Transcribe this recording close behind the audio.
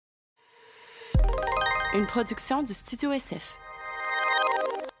une production du Studio SF.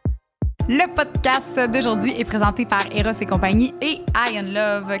 Le podcast d'aujourd'hui est présenté par Eros et compagnie et I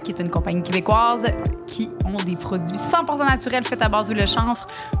Love, qui est une compagnie québécoise qui ont des produits 100% naturels faits à base d'huile de chanvre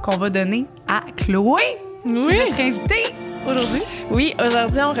qu'on va donner à Chloé, qui est notre invitée aujourd'hui. Oui,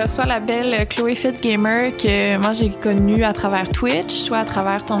 aujourd'hui, on reçoit la belle Chloé Fitgamer que moi, j'ai connue à travers Twitch, toi, à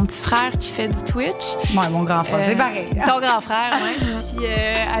travers ton petit frère qui fait du Twitch. Ouais, mon grand frère, c'est pareil. Ton grand frère, oui. Puis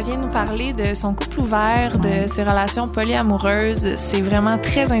elle vient nous parler de son couple ouvert, de ses relations polyamoureuses. C'est vraiment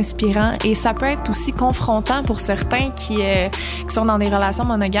très inspirant et ça peut être aussi confrontant pour certains qui sont dans des relations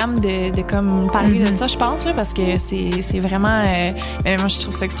monogames de comme parler de ça, je pense, là, parce que c'est vraiment... moi, je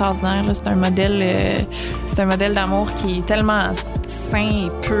trouve ça extraordinaire. Là. C'est un modèle d'amour qui est tellement sain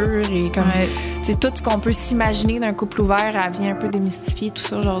et pur et comme c'est tout ce qu'on peut s'imaginer d'un couple ouvert, elle vient un peu démystifier tout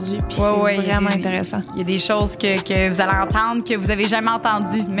ça aujourd'hui, puis c'est vraiment intéressant. Il y a des choses que vous allez entendre que vous avez jamais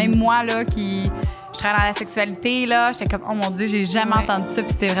entendues. Même moi là qui je travaille dans la sexualité là, j'étais comme oh mon Dieu, j'ai jamais entendu ça,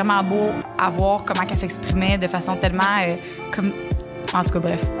 puis c'était vraiment beau à voir comment elle s'exprimait de façon tellement comme en tout cas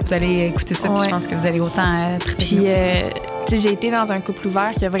bref, vous allez écouter ça, puis je pense que vous allez autant triper. Puis tu sais, j'ai été dans un couple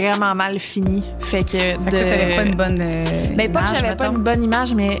ouvert qui a vraiment mal fini. Fait que toi, t'avais pas une bonne ben, pas que j'avais pas une bonne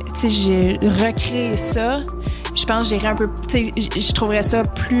image, mais tu sais, j'ai recréé ça. Je pense que j'irais un peu... Tu sais, je trouverais ça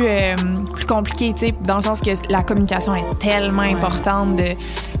plus compliqué, tu sais, dans le sens que la communication est tellement importante.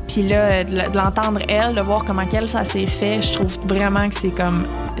 Puis là, de l'entendre, elle, de voir comment ça s'est fait, je trouve vraiment que c'est comme...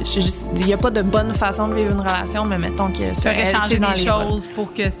 Il n'y a pas de bonne façon de vivre une relation, mais mettons que ça... Tu aurais changé des choses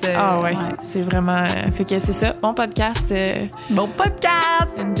pour que ça... Ah ouais, c'est vraiment... Fait que c'est ça. Bon podcast. Bon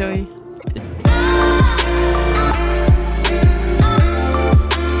podcast! Enjoy!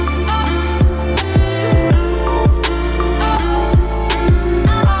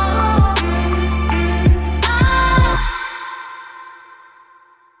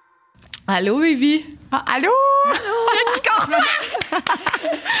 Allô, baby? Ah, allô? Qui qu'on reçoit?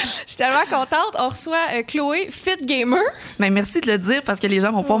 Je suis tellement contente. On reçoit Chloé Fitgamer. Ben, merci de le dire parce que les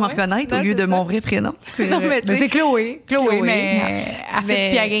gens vont pas me reconnaître au lieu de mon vrai prénom. Non, mais c'est Chloé. Chloé, mais elle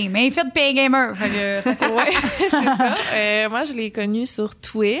fait Fitgamer. Mais Fitgamer. C'est ça. Moi, je l'ai connue sur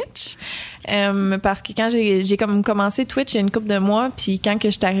Twitch. Parce que quand j'ai comme commencé Twitch il y a une couple de mois, puis quand que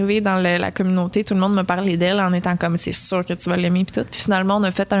je suis arrivée dans la communauté, tout le monde me parlait d'elle en étant comme c'est sûr que tu vas l'aimer puis tout. Puis finalement on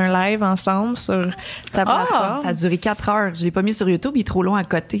a fait un live ensemble sur ta plateforme. Ça a duré 4 heures. Je l'ai pas mis sur YouTube, il est trop long à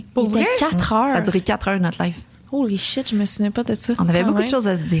côté. Pour vrai? 4 heures. Ça a duré 4 heures notre live. Holy shit, je me souviens pas de ça. On avait beaucoup de choses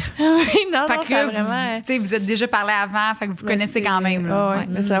à se dire. non, fait que là, vraiment... Tu sais, vous êtes déjà parlé avant, fait que vous connaissez quand même. Là.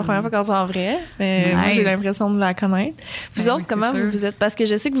 Mais c'est la première fois qu'on se voit en vrai. Moi, j'ai l'impression de la connaître. Vous autres, comment vous êtes? Parce que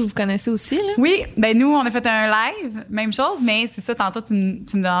je sais que vous vous connaissez aussi, là. Oui, ben nous, on a fait un live, même chose, mais c'est ça, tantôt, tu me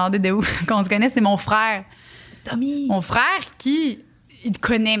demandais de où qu'on se connaît, c'est mon frère. Tommy! Mon frère qui... Il te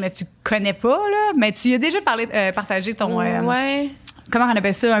connaît, mais tu connais pas, là. Mais tu lui as déjà partagé ton... Comment on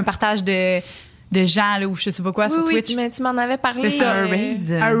appelle ça? Un partage de gens, là, ou je sais pas quoi, sur Twitch. Oui, mais tu m'en avais parlé. C'est ça, un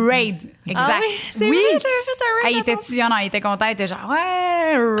raid. Un raid, exact. Ah oui, c'est vrai, j'avais fait un raid. Il était content, il était genre,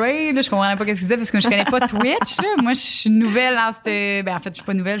 ouais, raid. Là, je comprenais pas ce qu'il disait parce que je connais pas Twitch, là. Moi, je suis nouvelle dans cette... Ben, en fait, je suis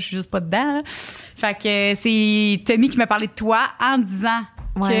pas nouvelle, je suis juste pas dedans, là. Fait que c'est Tommy qui m'a parlé de toi en disant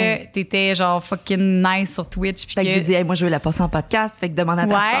que t'étais genre fucking nice sur Twitch. Fait que j'ai dit, hey, moi, je veux la passer en podcast. Fait que demande à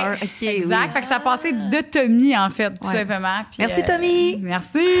ta sœur. OK, exact. Fait que ça a passé de Tommy, en fait, tout simplement. Puis, merci, Tommy.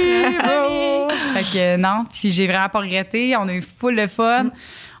 Merci, bro. Fait que non, puis j'ai vraiment pas regretté. On a eu full de fun.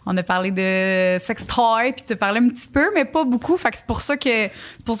 On a parlé de sextoy, puis tu parlais un petit peu, mais pas beaucoup. Fait que c'est pour ça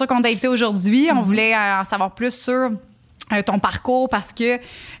qu'on t'a invité aujourd'hui. On voulait en savoir plus sur ton parcours parce que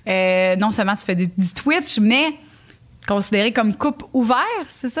non seulement tu fais du Twitch, mais considéré comme couple ouvert,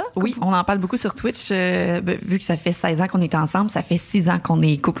 c'est ça? Oui, on en parle beaucoup sur Twitch. Vu que ça fait 16 ans qu'on est ensemble, ça fait 6 ans qu'on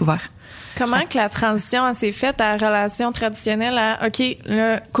est couple ouvert. Comment que la transition s'est faite à la relation traditionnelle à, OK,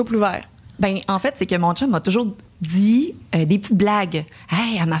 le couple ouvert? Ben, en fait, c'est que mon chum m'a toujours dit des petites blagues.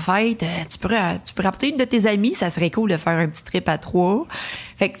 Hey, à ma fête, tu pourrais apporter une de tes amies, ça serait cool de faire un petit trip à 3.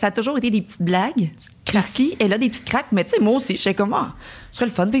 Fait que ça a toujours été des petites blagues. Ici et là, des petites craques. Mais tu sais, moi aussi, je sais comment. Ce serait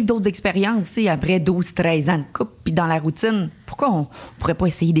le fun de vivre d'autres expériences, tu sais, après 12-13 ans de couple, puis dans la routine. Pourquoi on pourrait pas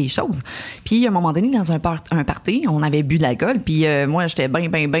essayer des choses? Puis, à un moment donné, dans un party, on avait bu de l'alcool, puis moi, j'étais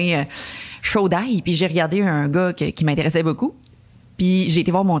bien chaud d'ail, puis j'ai regardé un gars qui m'intéressait beaucoup. Puis j'ai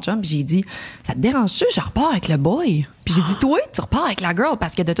été voir mon chum, puis j'ai dit, ça te dérange-tu, je repars avec le boy? Puis j'ai dit, toi, tu repars avec la girl,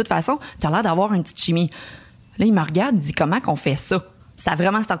 parce que de toute façon, t'as l'air d'avoir une petite chimie. Là, il me regarde, il dit, comment qu'on fait ça? Ça a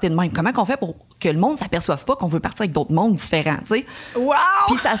vraiment starté de même. Comment qu'on fait pour que le monde s'aperçoive pas qu'on veut partir avec d'autres mondes différents, tu sais? Wow!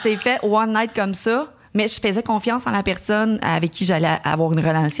 Puis ça s'est fait one night comme ça. Mais je faisais confiance en la personne avec qui j'allais avoir une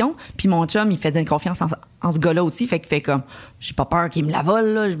relation. Puis mon chum, il faisait une confiance en ce gars-là aussi. Fait qu'il fait comme, j'ai pas peur qu'il me la vole,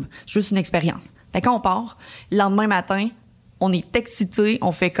 là. C'est juste une expérience. Fait qu'on part, le lendemain matin, on est excités,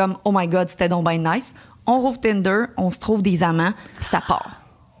 on fait comme « Oh my God, c'était donc bien nice ». On rouvre Tinder, on se trouve des amants, puis ça part.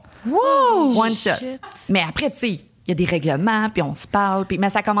 Wow! One shot. Mais après, tu sais, il y a des règlements, puis on se parle, puis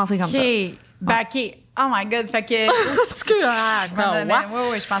mais ça a commencé comme ça. Ben, OK. Oh my God. Fait que.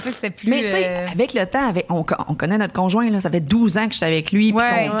 Oui, je pensais que c'était plus. Mais tu sais, avec le temps, on connaît notre conjoint, là, ça fait 12 ans que je suis avec lui, puis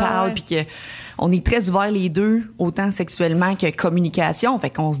qu'on parle, puis qu'on est très ouverts les deux, autant sexuellement que communication. Fait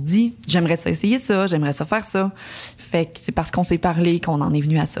qu'on se dit, j'aimerais ça essayer ça, j'aimerais ça faire ça. Fait que c'est parce qu'on s'est parlé qu'on en est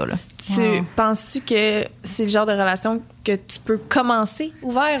venu à ça, là. Penses-tu que c'est le genre de relation que tu peux commencer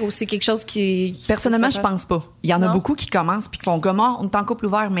ouvert ou c'est quelque chose qui Personnellement, je pense pas. Il y en a beaucoup qui commencent puis qui font comme on est en couple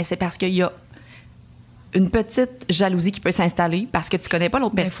ouvert, mais c'est parce qu'il y a une petite jalousie qui peut s'installer parce que tu connais pas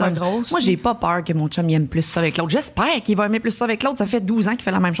l'autre personne. Moi, j'ai pas peur que mon chum aime plus ça avec l'autre. J'espère qu'il va aimer plus ça avec l'autre. Ça fait 12 ans qu'il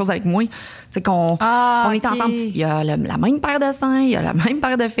fait la même chose avec moi. C'est qu'on est ensemble. Il y a la même paire de seins, il y a la même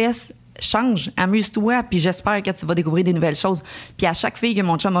paire de fesses. Change, amuse-toi, puis j'espère que tu vas découvrir des nouvelles choses. Puis à chaque fille que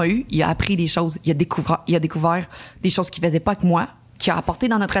mon chum a eue, il a appris des choses. Il a découvert des choses qu'il faisait pas avec moi, qu'il a apporté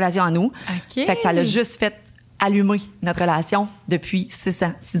dans notre relation à nous. Okay. Fait que ça l'a juste fait allumer notre relation depuis 6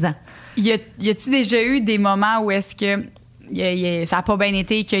 ans. Y a-tu déjà eu des moments où est-ce que ça n'a pas bien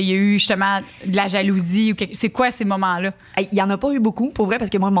été, qu'il y a eu justement de la jalousie? C'est quoi ces moments-là? Il y en a pas eu beaucoup, pour vrai, parce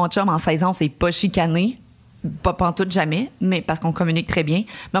que moi, mon chum, en 16 ans, c'est pas chicané. Pas pantoute jamais, mais parce qu'on communique très bien.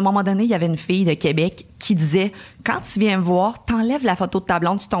 Mais à un moment donné, il y avait une fille de Québec qui disait « Quand tu viens me voir, t'enlèves la photo de ta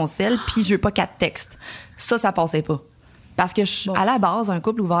blonde sur ton cell, puis je veux pas qu'elle te texte. » Ça passait pas. Parce que à la base, un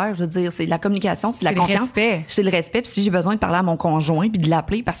couple ouvert, je veux dire, c'est de la communication, c'est de la confiance. Respect. C'est le respect. Puis si j'ai besoin de parler à mon conjoint puis de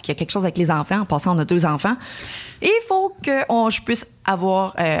l'appeler parce qu'il y a quelque chose avec les enfants, en passant, on a 2 enfants, il faut que je puisse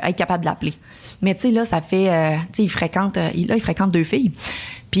être capable de l'appeler. Mais tu sais, là, ça fait... tu sais, il fréquente 2 filles.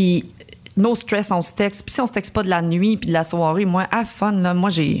 Puis... No stress, on se texte. Puis si on se texte pas de la nuit puis de la soirée, moi, fun, là, moi,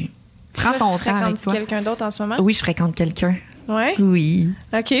 prends ton temps avec toi. Tu quelqu'un d'autre en ce moment? Oui, je fréquente quelqu'un. Ouais? Oui.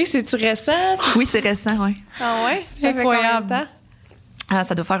 OK, c'est-tu récent? Oui, c'est récent, oui. Ah ouais? C'est incroyable. Ça fait combien de temps?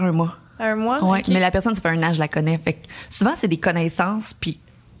 Ça doit faire 1 mois. 1 mois? Oui, Okay. mais la personne, ça fait 1 an, je la connais. Fait que souvent, c'est des connaissances, puis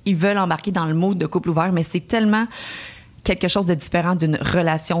ils veulent embarquer dans le mood de couple ouvert, mais c'est tellement quelque chose de différent d'une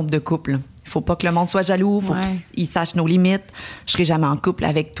relation de couple. Il faut pas que le monde soit jaloux, il faut qu'il sache nos limites. Je serai jamais en couple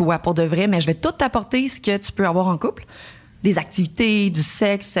avec toi pour de vrai, mais je vais tout t'apporter ce que tu peux avoir en couple. Des activités, du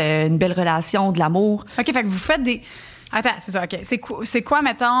sexe, une belle relation, de l'amour. OK, fait que vous faites des... Attends, c'est ça, OK. C'est quoi,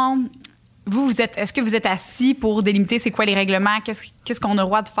 mettons... Est-ce que vous êtes assis pour délimiter c'est quoi les règlements? Qu'est-ce qu'on a le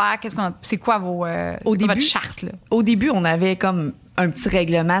droit de faire? C'est quoi votre charte, là? Au début, on avait comme un petit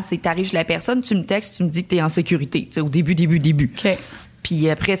règlement. C'est t'arrives chez la personne, tu me textes, tu me dis que t'es en sécurité. T'sais, au début. OK.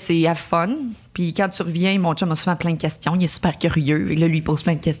 Puis après, c'est have fun. Puis quand tu reviens, mon chum a souvent plein de questions. Il est super curieux. Et là, lui, il pose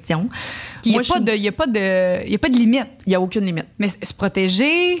plein de questions. Il n'y a pas de limite. Il n'y a aucune limite. Mais se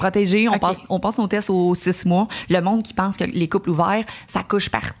protéger. On passe nos tests aux 6 mois. Le monde qui pense que les couples ouverts, ça couche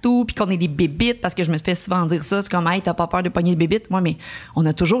partout, puis qu'on est des bébites, parce que je me fais souvent dire ça. C'est comme, hey, t'as pas peur de pogner des bébites? Moi, mais on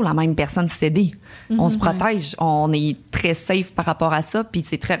a toujours la même personne cédée. On se protège. On est très safe par rapport à ça, puis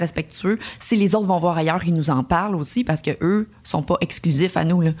c'est très respectueux. Si les autres vont voir ailleurs, ils nous en parlent aussi, parce que eux sont pas exclusifs à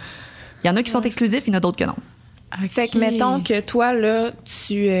nous, là. Il y en a qui sont exclusifs, il y en a d'autres que non. Okay. Fait que, mettons que toi, là,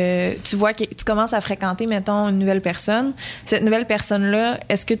 tu vois que tu commences à fréquenter, mettons, une nouvelle personne. Cette nouvelle personne-là,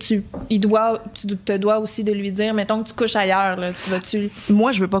 est-ce que tu te dois aussi de lui dire, mettons que tu couches ailleurs, là,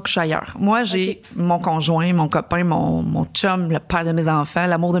 Moi, je veux pas coucher ailleurs. Moi, j'ai mon conjoint, mon copain, mon chum, le père de mes enfants,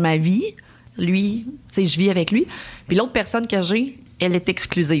 l'amour de ma vie. Lui, tu sais, je vis avec lui. Puis l'autre personne que j'ai, elle est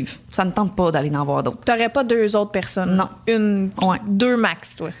exclusive. Ça me tente pas d'aller en voir d'autres. T'aurais pas 2 autres personnes? Non. 2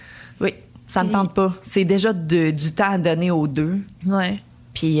 max, toi? Oui, ça me tente pas. C'est déjà du temps à donner aux 2. Ouais.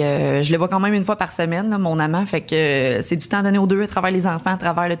 Puis je le vois quand même 1 fois par semaine, là, mon amant. Fait que c'est du temps à donner aux 2 à travers les enfants, à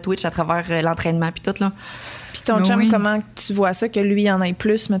travers le Twitch, à travers l'entraînement, puis tout, là. Puis ton chum, comment tu vois ça, que lui, il en ait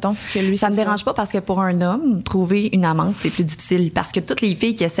plus, mettons? Que lui, ça me dérange pas parce que pour un homme, trouver une amante, c'est plus difficile. Parce que toutes les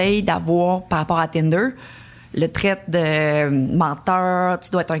filles qui essayent d'avoir par rapport à Tinder, le traite de menteur,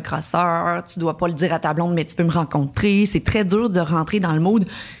 tu dois être un crosseur, tu dois pas le dire à ta blonde, mais tu peux me rencontrer. C'est très dur de rentrer dans le mood.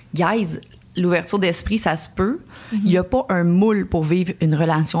 Guys, l'ouverture d'esprit, ça se peut. Il y a pas un moule pour vivre une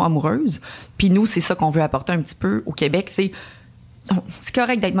relation amoureuse. Puis nous, c'est ça qu'on veut apporter un petit peu au Québec, c'est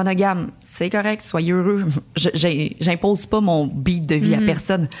correct d'être monogame, c'est correct, soyez heureux. J'impose pas mon beat de vie à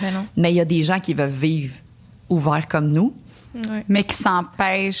personne. Mais il y a des gens qui veulent vivre ouvert comme nous. Ouais. Mais qui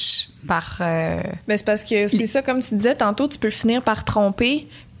s'empêchent par... Ben c'est parce que c'est ça, comme tu disais tantôt, tu peux finir par tromper,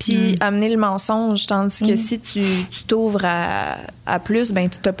 Puis amener le mensonge, tandis que si tu t'ouvres à plus, ben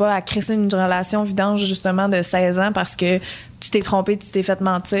tu t'as pas à créer une relation vidange justement de 16 ans parce que tu t'es trompé, tu t'es fait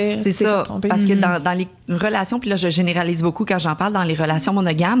mentir. C'est ça, parce que dans les relations, puis là je généralise beaucoup quand j'en parle, dans les relations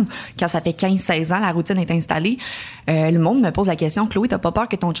monogames, quand ça fait 15-16 ans, la routine est installée, le monde me pose la question, Chloé, t'as pas peur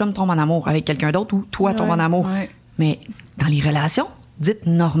que ton chum tombe en amour avec quelqu'un d'autre ou toi tombe en amour? Ouais. Mais dans les relations dites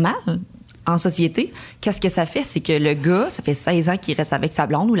normales, en société, qu'est-ce que ça fait? C'est que le gars, ça fait 16 ans qu'il reste avec sa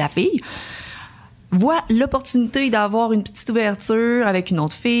blonde ou la fille, voit l'opportunité d'avoir une petite ouverture avec une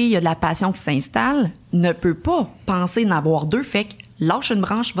autre fille, il y a de la passion qui s'installe, ne peut pas penser d'en avoir deux, fait que lâche une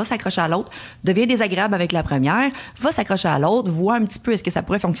branche, va s'accrocher à l'autre, devient désagréable avec la première, va s'accrocher à l'autre, voit un petit peu est-ce que ça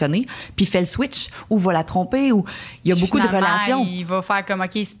pourrait fonctionner, puis fait le switch, ou va la tromper, ou il y a beaucoup de relations. Il va faire comme,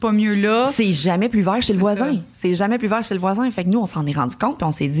 OK, c'est pas mieux là. C'est jamais plus vert chez le voisin. Ça. C'est jamais plus vert chez le voisin. Fait que nous, on s'en est rendu compte, puis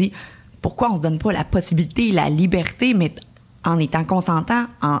on s'est dit, pourquoi on se donne pas la possibilité, la liberté, mais en étant consentant,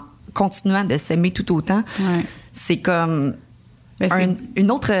 en continuant de s'aimer tout autant, c'est comme un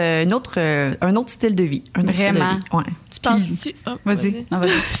autre style de vie. Un autre Vraiment. Style de vie. Ouais. Tu penses-tu... Oh, vas-y. Non, vas-y.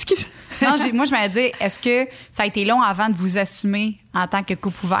 Non, moi, je m'allais dire, est-ce que ça a été long avant de vous assumer en tant que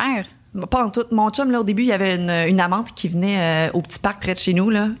couple ouvert? Pas en tout. Mon chum, là, au début, il y avait une amante qui venait au petit parc près de chez nous,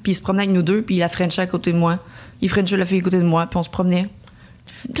 là, puis il se promenait avec nous deux, puis il la frenchait à côté de moi. Il frenchait la fille à côté de moi, puis on se promenait.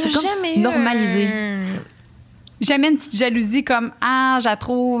 T'as jamais normalisé. Jamais une petite jalousie comme je la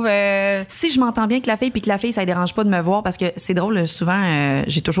trouve. Si je m'entends bien avec la fille puis que la fille ça ne dérange pas de me voir parce que c'est drôle souvent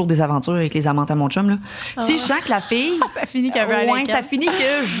j'ai toujours des aventures avec les amantes à mon chum là. Si je sens que la fille ça finit qu'elle veut aller ça finit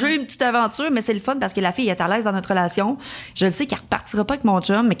que j'ai une petite aventure mais c'est le fun parce que la fille est à l'aise dans notre relation. Je le sais qu'elle repartira pas avec mon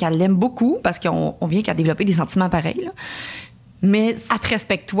chum mais qu'elle l'aime beaucoup parce qu'on vient qu'à développer des sentiments pareils là. Mais elle te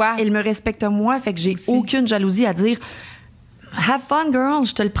respecte toi. Elle me respecte moi fait que j'ai aucune jalousie à dire. Have fun, girl.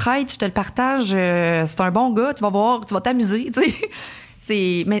 Je te le prête, je te le partage. C'est un bon gars. Tu vas voir, tu vas t'amuser. Tu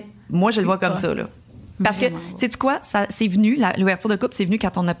sais. Mais moi, je le vois comme ça, là. Parce que, sais-tu quoi? C'est venu, l'ouverture de couple, c'est venu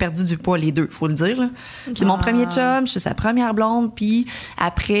quand on a perdu du poids, les deux, faut le dire. Là. C'est mon premier chum, je suis sa première blonde. Puis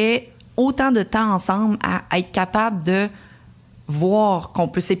après autant de temps ensemble à être capable de voir qu'on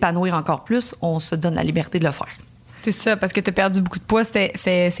peut s'épanouir encore plus, on se donne la liberté de le faire. C'est ça, parce que tu as perdu beaucoup de poids.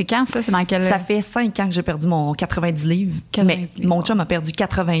 C'est quand, ça? C'est dans quel... Ça fait 5 ans que j'ai perdu mon 90 livres. Mais mon chum a perdu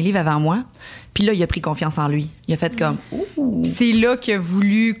 80 livres avant moi. Puis là, il a pris confiance en lui. Il a fait comme... Ouh. C'est là qu'il a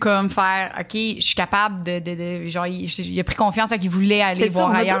voulu comme faire... OK, je suis capable de genre, il a pris confiance, qu'il voulait aller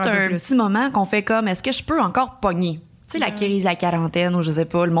voir ailleurs. C'est un petit moment qu'on fait comme... Est-ce que je peux encore pogner? Tu sais, la crise, la quarantaine, ou je sais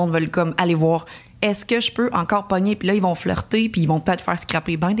pas, le monde veut comme aller voir... Est-ce que je peux encore pogner? Puis là, ils vont flirter, puis ils vont peut-être faire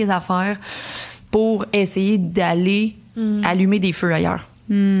scraper bien des affaires... pour essayer d'aller allumer des feux ailleurs.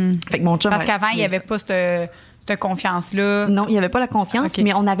 Fait que mon chum parce qu'avant, il n'y avait pas cette confiance-là. Non, il n'y avait pas la confiance,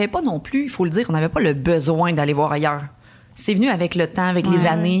 mais on n'avait pas non plus, il faut le dire, on n'avait pas le besoin d'aller voir ailleurs. C'est venu avec le temps, avec les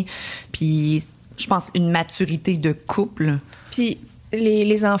années, puis je pense une maturité de couple. Puis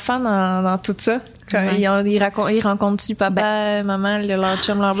les enfants dans tout ça, quand ils rencontrent-tu papa, maman, leur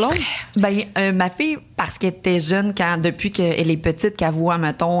chum, leur blonde? Ma fille, parce qu'elle était jeune, depuis qu'elle est petite, qu'elle voit,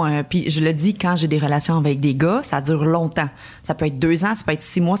 mettons, puis je le dis, quand j'ai des relations avec des gars, ça dure longtemps. Ça peut être 2 ans, ça peut être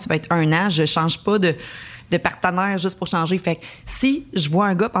 6 mois, ça peut être 1 an. Je change pas de partenaire juste pour changer. Fait que si je vois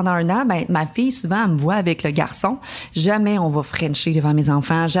un gars pendant 1 an, ma fille, souvent, elle me voit avec le garçon. Jamais on va frencher devant mes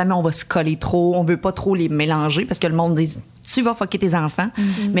enfants. Jamais on va se coller trop. On veut pas trop les mélanger parce que le monde dit tu vas fucker tes enfants.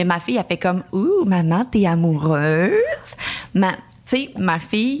 Mais ma fille, elle fait comme ouh, maman, t'es amoureuse. Tu sais, ma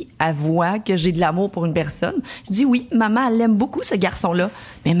fille, elle voit que j'ai de l'amour pour une personne. Je dis oui, maman, elle aime beaucoup ce garçon-là.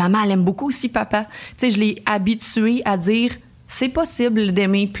 Mais maman, elle aime beaucoup aussi papa. Tu sais, je l'ai habituée à dire c'est possible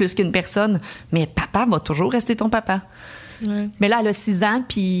d'aimer plus qu'une personne, mais papa va toujours rester ton papa. Ouais. Mais là, elle a 6 ans,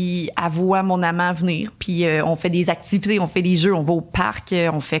 puis elle voit mon amant venir, puis on fait des activités, on fait des jeux, on va au parc,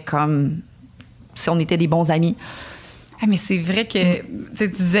 on fait comme si on était des bons amis. Ah, mais c'est vrai que tu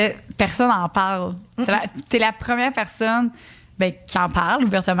disais, personne n'en parle. T'es la première personne qui en parle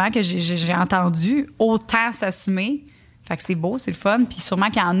ouvertement, que j'ai entendu autant s'assumer. Fait que c'est beau, c'est le fun. Puis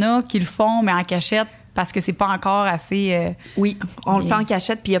sûrement qu'il y en a qui le font, mais en cachette, parce que c'est pas encore assez... Oui, on le fait en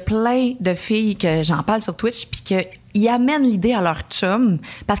cachette. Puis il y a plein de filles que j'en parle sur Twitch, puis qu'ils amènent l'idée à leur chum.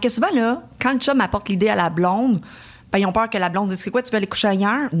 Parce que souvent, là, quand le chum apporte l'idée à la blonde, ils ont peur que la blonde dise « Quoi, tu veux aller coucher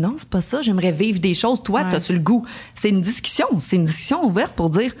ailleurs? » Non, c'est pas ça. J'aimerais vivre des choses. Toi, t'as-tu le goût? C'est une discussion. C'est une discussion ouverte pour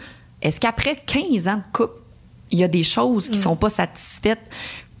dire est-ce qu'après 15 ans de couple, il y a des choses qui sont pas satisfaites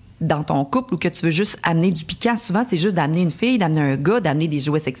dans ton couple ou que tu veux juste amener du piquant? Souvent, c'est juste d'amener une fille, d'amener un gars, d'amener des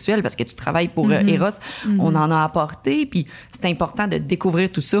jouets sexuels parce que tu travailles pour Eros. On en a apporté, puis c'est important de découvrir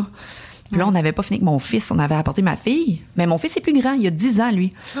tout ça. Puis là, on n'avait pas fini avec mon fils, on avait apporté ma fille. Mais mon fils est plus grand, il a 10 ans,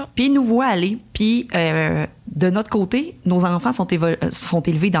 lui. Puis il nous voit aller. Puis de notre côté, nos enfants sont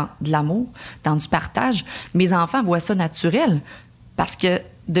élevés dans de l'amour, dans du partage. Mes enfants voient ça naturel parce que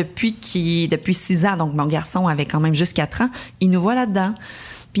depuis 6 ans, donc mon garçon avait quand même juste 4 ans, il nous voit là-dedans.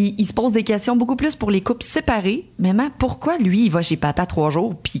 Puis il se pose des questions beaucoup plus pour les couples séparés. Maman, pourquoi lui, il va chez papa 3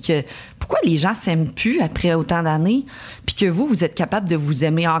 jours? Puis pourquoi les gens s'aiment plus après autant d'années? Puis que vous êtes capable de vous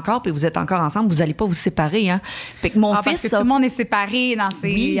aimer encore, puis vous êtes encore ensemble, vous allez pas vous séparer, hein? Fait que mon fils... Parce que tout le monde est séparé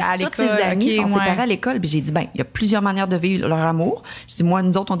à l'école. Tous ses amis sont séparés à l'école. Puis j'ai dit, il y a plusieurs manières de vivre leur amour. Je dis, moi,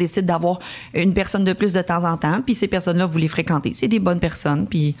 nous autres, on décide d'avoir une personne de plus de temps en temps. Puis ces personnes-là, vous les fréquentez. C'est des bonnes personnes.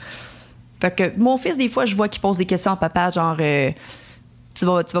 Puis... Fait que mon fils, des fois, je vois qu'il pose des questions à papa, genre... Tu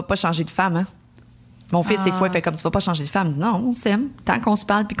vas pas changer de femme, hein? Mon fils, des fois, il fait comme tu vas pas changer de femme. Non, on s'aime. Tant qu'on se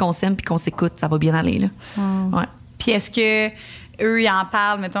parle, puis qu'on s'aime, puis qu'on s'écoute, ça va bien aller, là. Ouais. Puis est-ce que eux, ils en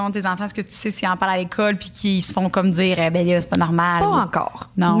parlent, mettons, tes enfants, est-ce que tu sais s'ils en parlent à l'école, puis qu'ils se font comme dire, ben là, c'est pas normal? Pas encore.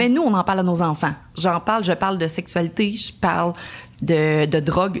 Non. Mais nous, on en parle à nos enfants. Je parle de sexualité, je parle de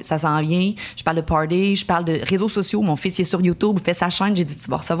drogue, ça s'en vient. Je parle de party, je parle de réseaux sociaux. Mon fils il est sur YouTube, il fait sa chaîne. J'ai dit, tu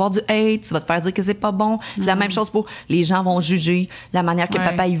vas recevoir du hate, tu vas te faire dire que c'est pas bon. C'est la même chose pour les gens vont juger la manière que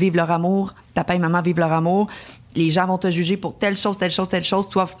papa ils vivent leur amour, papa et maman vivent leur amour. Les gens vont te juger pour telle chose.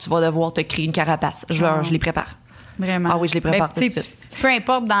 Toi, tu vas devoir te créer une carapace. Je les prépare. Vraiment. Ah oui, je les prépare tout de suite. Peu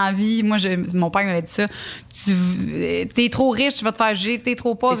importe dans la vie, moi, mon père m'avait dit ça, t'es trop riche, tu vas te faire juger, t'es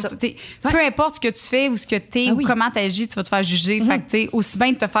trop pauvre. Peu importe ce que tu fais ou ce que t'es ou comment t'agis, tu vas te faire juger. Fait que, tu sais, aussi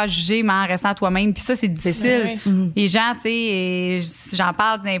bien de te faire juger, mais en restant toi-même. Puis ça, c'est difficile. Les gens, tu sais, j'en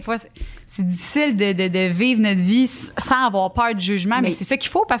parle des fois, c'est difficile de vivre notre vie sans avoir peur du jugement, mais c'est ça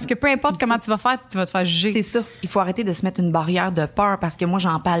qu'il faut parce que peu importe comment tu vas faire, tu vas te faire juger. C'est ça. Il faut arrêter de se mettre une barrière de peur parce que moi,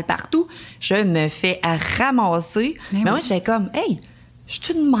 j'en parle partout. Je me fais ramasser. Mais moi, j'étais comme, hey, je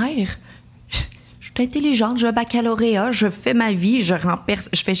suis une mère. Je suis intelligente, j'ai un baccalauréat, je fais ma vie, je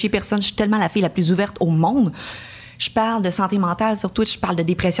fais chez personne. Je suis tellement la fille la plus ouverte au monde. Je parle de santé mentale sur Twitch, je parle de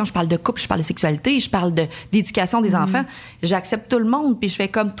dépression, je parle de couple, je parle de sexualité, je parle d'éducation des enfants. J'accepte tout le monde, puis je fais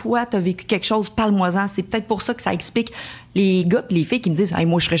comme toi, t'as vécu quelque chose, parle-moi-en. C'est peut-être pour ça que ça explique les gars et les filles qui me disent hey, «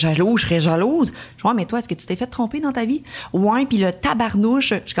 moi, je serais jalouse. » Je dis « Ouais, mais toi, est-ce que tu t'es fait tromper dans ta vie? » Ouais, puis le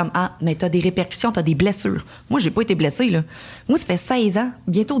tabarnouche, je suis comme « Ah, mais t'as des répercussions, t'as des blessures. » Moi, j'ai pas été blessée, là. Moi, ça fait 16 ans,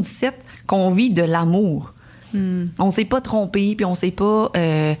 bientôt 17, qu'on vit de l'amour. On s'est pas trompé, puis on s'est pas... tu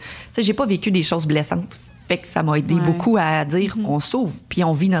sais, j'ai pas vécu des choses blessantes. Fait que ça m'a aidé beaucoup à dire on s'ouvre puis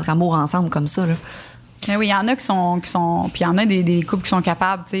on vit notre amour ensemble comme ça là. Mais oui, il y en a qui sont puis il y en a des couples qui sont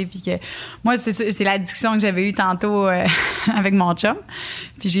capables, tu sais, puis que moi c'est la discussion que j'avais eue tantôt avec mon chum.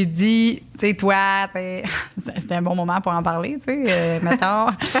 Puis j'ai dit, tu sais toi, c'était un bon moment pour en parler, tu sais, mettons.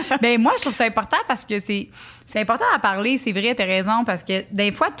 Ben moi je trouve ça important parce que c'est important à parler, c'est vrai, t'as raison parce que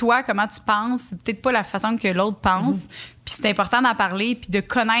des fois toi comment tu penses, c'est peut-être pas la façon que l'autre pense. Puis c'est important d'en parler puis de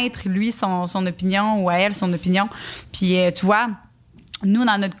connaître lui son opinion ou à elle son opinion. Puis tu vois, nous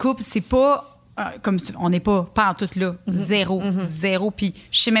dans notre couple, c'est pas comme on n'est pas en tout là, zéro. Puis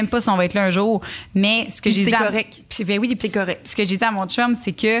je sais même pas si on va être là un jour, mais ce que j'ai dit, c'est correct. C'est correct. Ce que j'ai dit à mon chum,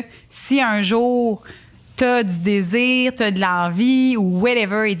 c'est que si un jour t'as du désir, t'as de l'envie ou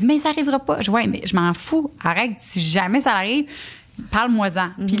whatever, il dit mais ça arrivera pas. Je dis, ouais, mais je m'en fous. Arrête. Si jamais ça arrive,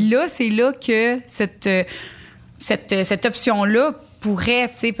 parle-moi-en. Puis là, c'est là que cette option-là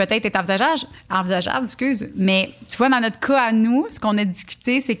pourrait, tu sais, peut-être être envisageable, mais tu vois, dans notre cas à nous, ce qu'on a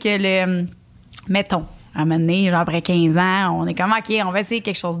discuté, c'est que mettons, à un moment donné, genre après 15 ans, on est comme, OK, on va essayer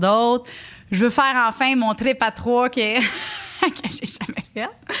quelque chose d'autre. Je veux faire enfin mon trip à 3 que j'ai jamais fait.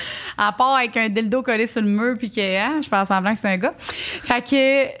 À part avec un dildo collé sur le mur puis que je fais semblant que c'est un gars. Fait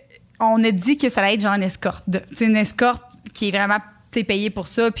que on a dit que ça allait être genre une escorte. C'est une escorte qui est vraiment payé pour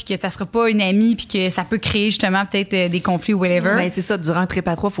ça, puis que ça sera pas une amie, puis que ça peut créer justement peut-être des conflits ou whatever. Ben c'est ça, durant un trip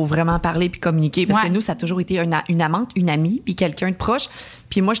à 3, il faut vraiment parler puis communiquer. Parce que nous, ça a toujours été une amante, une amie, puis quelqu'un de proche.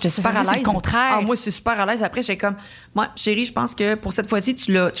 Puis moi, j'étais super à l'aise. C'est le contraire. Ah, moi, je suis super à l'aise. Après, j'étais comme, moi, chérie, je pense que pour cette fois-ci,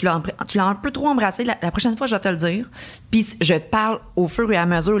 tu l'as un peu trop embrassé. La prochaine fois, je vais te le dire. Puis je parle au fur et à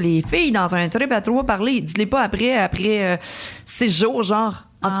mesure. Les filles, dans un trip à 3, parler, dis-les pas après 6 jours, genre.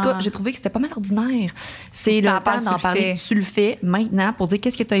 En tout cas, j'ai trouvé que c'était pas mal ordinaire. C'est le temps d'en parler. Tu le fais maintenant pour dire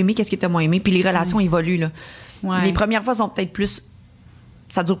qu'est-ce que tu as aimé, qu'est-ce que tu as moins aimé. Puis les relations évoluent, là. Ouais. Les premières fois sont peut-être plus...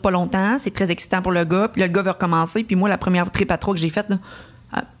 Ça dure pas longtemps, c'est très excitant pour le gars. Puis là, le gars veut recommencer. Puis moi, la première trip à 3 que j'ai faite, là,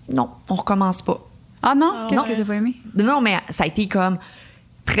 non, on recommence pas. Ah non? Qu'est-ce que t'as pas aimé? Non, mais ça a été comme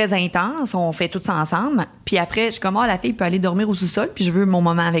très intense. On fait tout ça ensemble. Puis après, je suis comme, la fille peut aller dormir au sous-sol. Puis je veux mon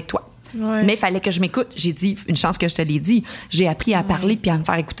moment avec toi. Ouais. Mais il fallait que je m'écoute. J'ai dit, une chance que je te l'ai dit. J'ai appris à parler puis à me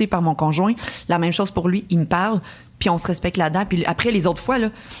faire écouter par mon conjoint. La même chose pour lui. Il me parle, puis on se respecte là-dedans. Puis après, les autres fois, là, à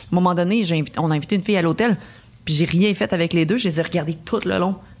un moment donné, on a invité une fille à l'hôtel, puis j'ai rien fait avec les deux. Je les ai regardés tout le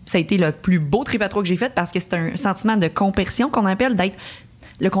long. Puis ça a été le plus beau trip à trois que j'ai fait parce que c'est un sentiment de compersion qu'on appelle, d'être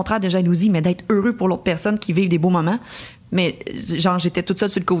le contraire de jalousie, mais d'être heureux pour l'autre personne qui vit des beaux moments. Mais genre, j'étais toute seule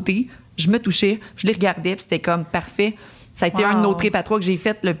sur le côté. Je me touchais, je les regardais, puis c'était comme parfait. Ça a été un de nos trips à trois que j'ai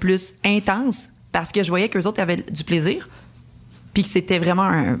fait le plus intense parce que je voyais qu'eux autres avaient du plaisir. Puis que c'était vraiment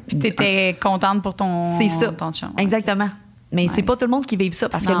un. Puis t'étais contente pour ton. C'est ça. Ton chum. Exactement. Mais c'est pas tout le monde qui vive ça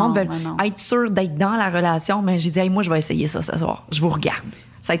parce que le monde veut être sûr d'être dans la relation. Mais j'ai dit, hey, moi, je vais essayer ça ce soir. Je vous regarde.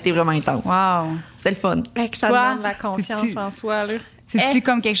 Ça a été vraiment intense. Wow. C'est le fun. Ça demande la confiance en soi, là. C'est-tu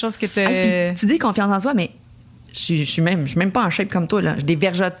comme quelque chose que tu dis confiance en soi, mais je suis même pas en shape comme toi, là. J'ai des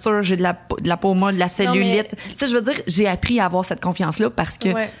vergetures, j'ai de la peau molle, de la cellulite. Tu sais, je veux dire, j'ai appris à avoir cette confiance-là parce que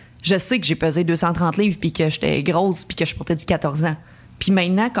je sais que j'ai pesé 230 livres puis que j'étais grosse puis que je portais du 14 ans. Puis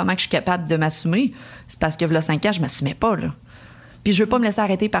maintenant, comment que je suis capable de m'assumer? C'est parce que, là, 5 ans, je m'assumais pas, là. Puis je veux pas me laisser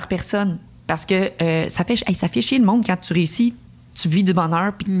arrêter par personne parce que ça fait chier le monde quand tu réussis, tu vis du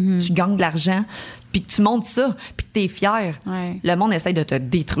bonheur, puis tu gagnes de l'argent, puis que tu montes ça, puis que t'es fier. Ouais. Le monde essaie de te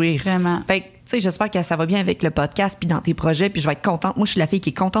détruire. Vraiment. Fait que, tu sais, j'espère que ça va bien avec le podcast, puis dans tes projets, puis je vais être contente. Moi, je suis la fille qui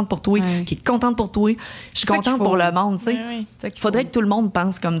est contente pour toi, qui est contente pour toi. Je suis contente pour le monde, tu sais. Oui. Faudrait que tout le monde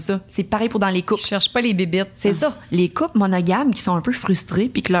pense comme ça. C'est pareil pour dans les couples. Je cherche pas les bébites. C'est ça. Les couples monogames qui sont un peu frustrés,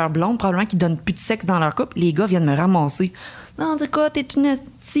 puis que leur blonde, probablement, qui donne plus de sexe dans leur couple, les gars viennent me ramasser. Non, du coup, t'es une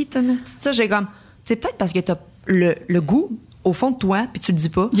hostie, ça. J'ai comme. C'est peut-être parce que t'as le goût au fond de toi, puis tu le dis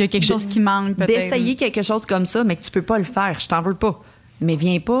pas. Il y a quelque chose qui manque, peut-être. D'essayer quelque chose comme ça, mais que tu peux pas le faire. Je t'en veux pas. Mais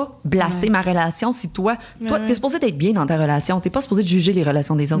viens pas blaster ma relation si toi t'es supposé d'être bien dans ta relation. T'es pas supposé de juger les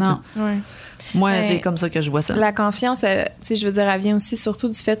relations des autres. Non. Moi, c'est comme ça que je vois ça. La confiance, tu sais, je veux dire, elle vient aussi surtout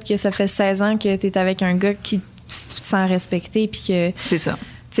du fait que ça fait 16 ans que t'es avec un gars qui te sent respecté, puis que... C'est ça.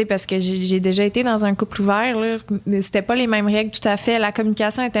 Tu sais, parce que j'ai déjà été dans un couple ouvert, là, mais c'était pas les mêmes règles tout à fait. La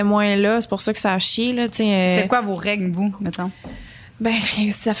communication était moins là, c'est pour ça que ça a chié, là, tu sais. C'était quoi vos règles, vous, mettons? Ben,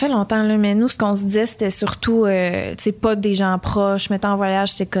 ça fait longtemps, là, mais nous, ce qu'on se disait, c'était surtout, tu sais, pas des gens proches. Mettons en voyage,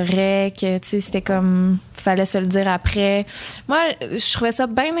 c'est correct. Tu sais, c'était comme, fallait se le dire après. Moi, je trouvais ça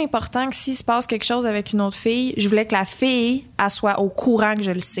bien important que s'il se passe quelque chose avec une autre fille, je voulais que la fille, elle soit au courant que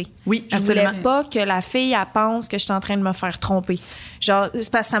je le sais. Oui, je voulais pas que la fille, elle pense que je suis en train de me faire tromper. Genre,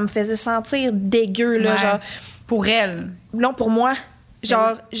 c'est parce que ça me faisait sentir dégueu, là, genre. Pour elle. Non, pour moi.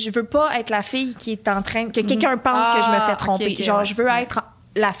 Genre, je veux pas être la fille qui est en train... Que quelqu'un pense que je me fais tromper. Okay, genre, je veux être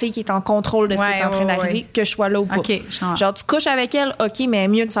la fille qui est en contrôle de ce qui est en train d'arriver, que je sois là ou pas. Genre, tu couches avec elle, OK, mais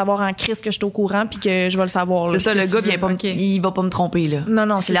mieux de savoir en crise que je suis au courant puis que je vais le savoir. C'est ça, le gars, il va pas me tromper, là.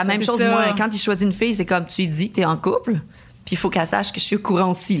 Non, c'est la même chose, moi. Quand il choisit une fille, c'est comme tu lui dis, t'es en couple, puis il faut qu'elle sache que je suis au courant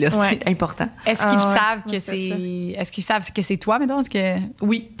aussi, là. C'est important. Est-ce qu'ils savent que c'est... Est-ce qu'ils savent que c'est toi, mettons?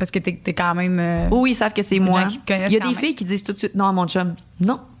 Oui, parce que t'es quand même... Oui, ils savent que c'est moi. Il y a des filles qui disent tout de suite non à mon chum.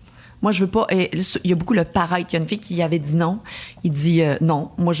 Non. Moi, je veux pas... Il y a beaucoup le paraître. Il y a une fille qui avait dit non. Il dit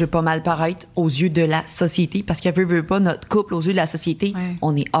non, moi, je veux pas mal paraître aux yeux de la société, parce qu'elle veut pas notre couple aux yeux de la société.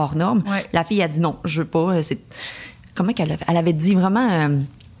 On est hors norme. La fille a dit non, je veux pas... Comment qu'elle avait... Elle avait dit vraiment...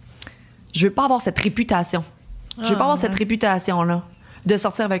 je veux pas avoir cette réputation. Je veux pas avoir cette réputation-là de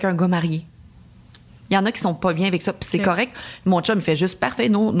sortir avec un gars marié. Il y en a qui sont pas bien avec ça, puis c'est correct. Mon chum, il fait juste parfait,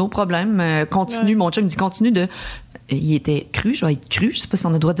 nos problèmes. Continue. Mon chum, il dit continue de... Il était cru, je vais être cru, je sais pas si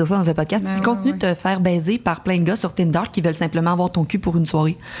on a le droit de dire ça dans un podcast. Il dit continue de te faire baiser par plein de gars sur Tinder qui veulent simplement avoir ton cul pour une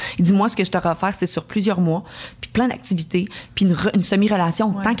soirée. Il dit moi, ce que je te offre, c'est sur plusieurs mois, puis plein d'activités, puis une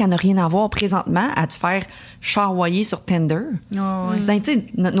semi-relation, tant qu'elle n'a rien à voir présentement, à te faire charroyer sur Tinder. Ben, tu sais,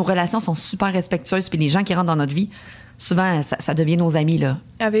 nos relations sont super respectueuses, puis les gens qui rentrent dans notre vie, souvent, ça devient nos amis, là.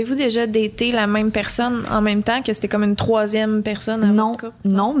 Avez-vous déjà daté la même personne en même temps, que c'était comme une troisième personne?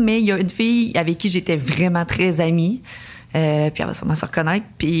 Non, mais il y a une fille avec qui j'étais vraiment très amie. Puis elle va sûrement se reconnaître.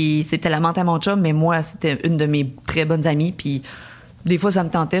 Puis c'était la menthe à mon chum, mais moi, c'était une de mes très bonnes amies. Puis des fois, ça me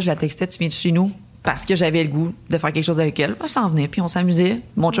tentait, je la textais, tu viens de chez nous? Parce que j'avais le goût de faire quelque chose avec elle. Elle s'en venait, puis on s'amusait.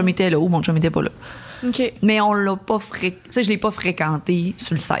 Mon chum était là ou mon chum était pas là. OK. Mais on l'a pas tu sais, je l'ai pas fréquenté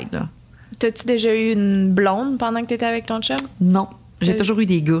sur le site, là. T'as-tu déjà eu une blonde pendant que t'étais avec ton chum? Non. J'ai toujours eu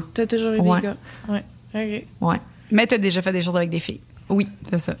des gars. T'as toujours eu des gars? Ouais. OK. Ouais. Mais t'as déjà fait des choses avec des filles? Oui.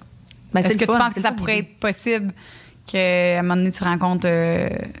 C'est ça. Ben, est-ce que tu penses que ça pourrait être possible qu'à un moment donné, tu rencontres...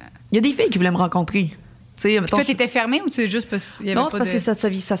 Il y a des filles qui voulaient me rencontrer. Toi, t'étais fermée ou tu es juste parce qu'il y avait non, pas c'est parce de...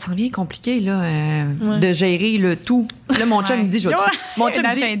 que ça s'en vient compliqué, là, de gérer le tout. Là, mon chum me dit, je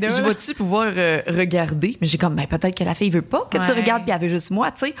vais-tu pouvoir regarder? Mais j'ai comme, peut-être que la fille veut pas que tu regardes puis elle veut juste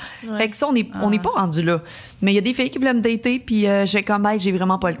moi, tu sais. Fait que ça, on n'est pas rendu là. Mais il y a des filles qui voulaient me dater puis j'ai comme, j'ai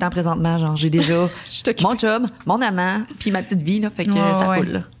vraiment pas le temps présentement. Genre, j'ai déjà mon chum, mon amant puis ma petite vie, là. Fait que ça coule,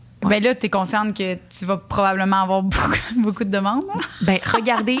 là. Ouais. Ben là, t'es consciente que tu vas probablement avoir beaucoup de demandes. Hein?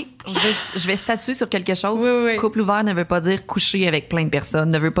 Regardez, je vais statuer sur quelque chose. Oui. Couple ouvert ne veut pas dire coucher avec plein de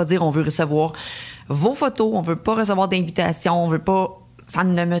personnes, ne veut pas dire on veut recevoir vos photos, on veut pas recevoir d'invitations, on veut pas... Ça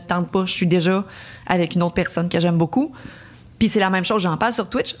ne me tente pas. Je suis déjà avec une autre personne que j'aime beaucoup. Puis c'est la même chose, j'en parle sur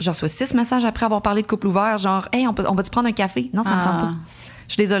Twitch, je reçois 6 messages après avoir parlé de couple ouvert, genre « Hey, on va-tu prendre un café? » Non, ça me tente pas.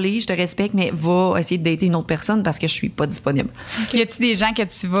 Je suis désolée, je te respecte, mais va essayer de dater une autre personne parce que je suis pas disponible. Okay. Y a-t-il des gens que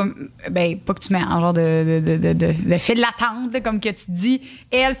tu vas... pas que tu mets en genre de fil d'attente, comme que tu dis,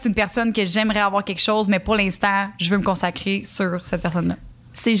 elle, c'est une personne que j'aimerais avoir quelque chose, mais pour l'instant, je veux me consacrer sur cette personne-là.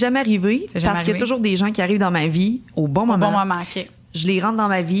 C'est jamais arrivé parce qu'il y a toujours des gens qui arrivent dans ma vie au bon moment. Au bon moment, OK. Je les rentre dans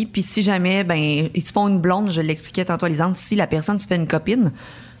ma vie, puis si jamais, ils te font une blonde, je l'expliquais tantôt à Lisande, si la personne se fait une copine...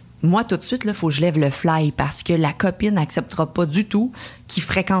 Moi, tout de suite, il faut que je lève le fly parce que la copine n'acceptera pas du tout qu'il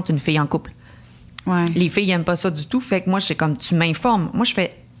fréquente une fille en couple. Ouais. Les filles n'aiment pas ça du tout. Fait que moi, c'est comme, tu m'informes. Moi, je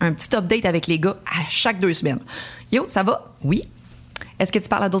fais un petit update avec les gars à chaque 2 semaines. Yo, ça va? Oui. Est-ce que tu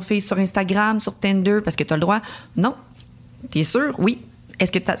parles à d'autres filles sur Instagram, sur Tinder, parce que tu as le droit? Non. T'es sûr? Oui.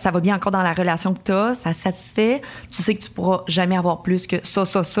 Est-ce que ça va bien encore dans la relation que tu as? Ça satisfait? Tu sais que tu pourras jamais avoir plus que ça?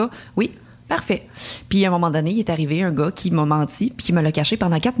 Oui. Parfait. Puis à un moment donné, il est arrivé un gars qui m'a menti puis qui me l'a caché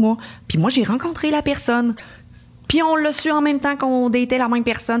pendant 4 mois. Puis moi, j'ai rencontré la personne. Puis on l'a su en même temps qu'on datait la même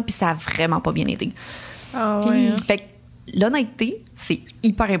personne. Puis ça a vraiment pas bien été. Ah ouais. Fait que l'honnêteté, c'est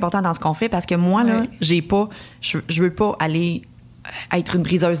hyper important dans ce qu'on fait parce que moi, là, je veux pas aller être une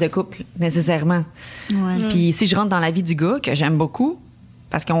briseuse de couple, nécessairement. Ouais. Puis si je rentre dans la vie du gars, que j'aime beaucoup,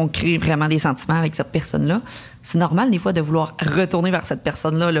 parce qu'on crée vraiment des sentiments avec cette personne-là, c'est normal des fois de vouloir retourner vers cette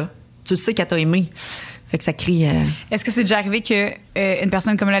personne-là, là. Tu sais qu'elle t'a aimé. Fait que ça crie... Est-ce que c'est déjà arrivé que une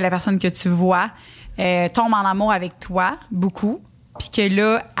personne comme là, la personne que tu vois, tombe en amour avec toi, beaucoup, puis que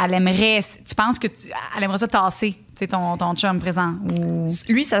là, elle aimerait... Tu penses que elle aimerait ça tasser, tu sais, ton chum présent? Ou...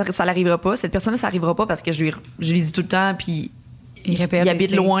 Lui, ça l'arrivera pas. Cette personne-là, ça arrivera pas parce que je lui dis tout le temps, puis... Il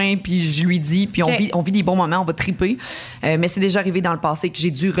habite loin, puis je lui dis, puis on vit des bons moments, on va triper. Mais c'est déjà arrivé dans le passé que j'ai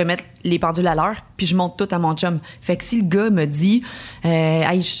dû remettre les pendules à l'heure, puis je monte tout à mon chum. Fait que si le gars me dit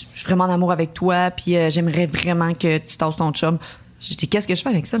hey, je suis vraiment en amour avec toi, puis j'aimerais vraiment que tu tasses ton chum, je dis qu'est-ce que je fais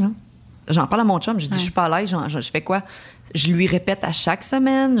avec ça, là? J'en parle à mon chum, je dis je suis pas à l'aise, je fais quoi? Je lui répète à chaque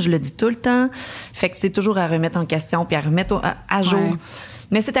semaine, je le dis tout le temps. Fait que c'est toujours à remettre en question, puis à remettre à jour. Ouais.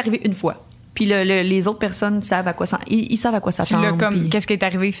 Mais c'est arrivé une fois. Puis les autres personnes savent à quoi ça... Ils savent à quoi ça tend. Puis... Qu'est-ce qui est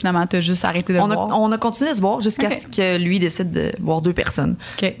arrivé, finalement? T'as juste arrêté de voir? On a continué de se voir jusqu'à ce que lui décide de voir 2 personnes.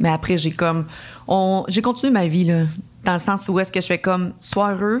 Okay. Mais après, j'ai continué ma vie, là. Dans le sens où est-ce que je fais comme...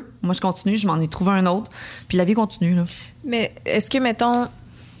 Sois heureux, moi, je continue, je m'en ai trouvé un autre. Puis la vie continue, là. Mais est-ce que, mettons,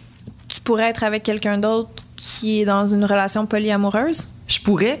 tu pourrais être avec quelqu'un d'autre qui est dans une relation polyamoureuse? Je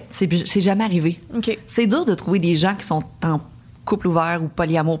pourrais. C'est jamais arrivé. Okay. C'est dur de trouver des gens qui sont en couple ouvert ou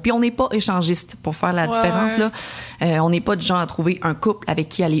polyamour. Puis on n'est pas échangiste pour faire la différence, là. On n'est pas du genre à trouver un couple avec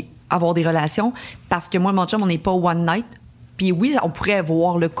qui aller avoir des relations parce que moi, mon chum, on n'est pas one night. Puis oui, on pourrait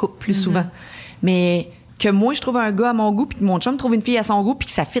voir le couple plus souvent. Mais que moi, je trouve un gars à mon goût puis que mon chum trouve une fille à son goût puis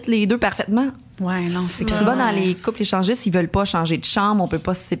que ça fit les deux parfaitement. Ouais, non, c'est Puis souvent, dans les couples échangistes, ils veulent pas changer de chambre, on peut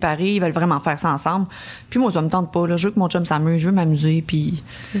pas se séparer, ils veulent vraiment faire ça ensemble. Puis moi, ça me tente pas, là. Je veux que mon chum s'amuse, je veux m'amuser, puis...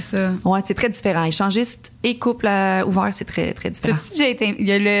 C'est ça. Ouais, c'est très différent. Échangiste et couple ouvert, c'est très, très différent. Il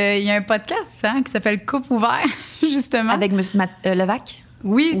y a un podcast, hein, qui s'appelle Couple ouvert, justement. Avec Levac?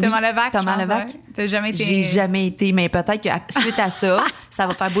 Oui, Thomas Levac. Thomas Levac. Ouais. T'as jamais été... J'ai jamais été, mais peut-être que suite à ça, ça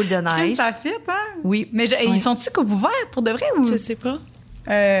va faire boule de neige. Ça fit, hein? Oui. Mais ils sont-tu couple ouvert pour de vrai ou... Je sais pas.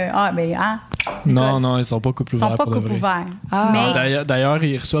 Non, ils sont pas couple ouvert. Ils sont pas couple ouvert. Mais... D'ailleurs,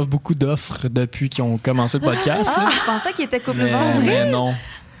 ils reçoivent beaucoup d'offres depuis qu'ils ont commencé le podcast. Je pensais qu'ils étaient couple ouvert. Mais non.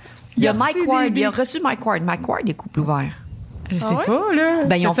 Il y a Mike Ward. Il a reçu Mike Ward. Mike Ward est couple ouvert. Je sais pas, là.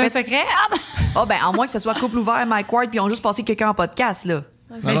 Ben, ils ont fait un secret. À moins que ce soit couple ouvert, Mike Ward, puis ils ont juste passé quelqu'un en podcast, là.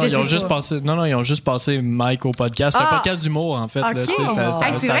 Ils ont juste passé Mike au podcast. C'est un podcast d'humour, en fait. Okay. Là, ça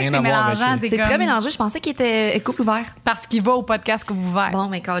n'a rien à voir avec c'est très mélangé. Je pensais qu'il était couple ouvert. Parce qu'il va au podcast couple ouvert. Bon,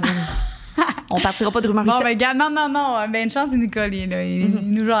 mais Colin, on partira pas de rumeurs ici. Bon, ben, non. Ben, une chance, il nous colle, là. Il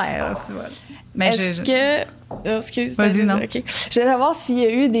nous gère, là, tu vois. Mais est-ce que... excuse, vas-y, non. Okay. Je voulais savoir s'il y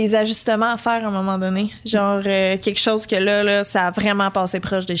a eu des ajustements à faire à un moment donné. Genre, quelque chose que là, ça a vraiment passé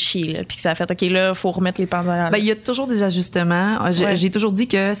proche de chier, là, puis que ça a fait, OK, là, il faut remettre les pendules à l'heure. Ben, il y a toujours des ajustements. J'ai toujours dit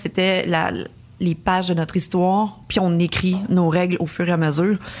que c'était les pages de notre histoire, puis on écrit nos règles au fur et à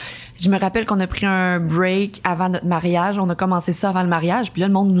mesure. Je me rappelle qu'on a pris un break avant notre mariage. On a commencé ça avant le mariage. Puis là,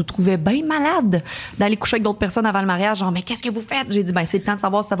 le monde nous trouvait bien malades d'aller coucher avec d'autres personnes avant le mariage. Genre, mais qu'est-ce que vous faites? J'ai dit, c'est le temps de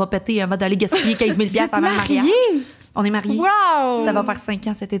savoir si ça va péter avant d'aller gaspiller 15 000 $ avant le mariage. On est mariés. Wow! Ça va faire 5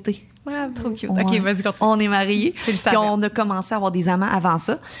 ans cet été. Trop cute. Ouais. OK, vas-y, continue. On est mariés. Puis on a commencé à avoir des amants avant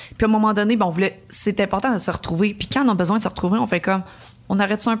ça. Puis à un moment donné, c'est important de se retrouver. Puis quand on a besoin de se retrouver, on fait comme, on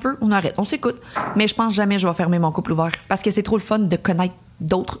arrête ça un peu, on arrête, on s'écoute. Mais je pense jamais je vais fermer mon couple ouvert. Parce que c'est trop le fun de connaître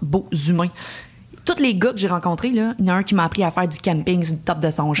d'autres beaux humains. Tous les gars que j'ai rencontrés, là, il y en a un qui m'a appris à faire du camping sur le top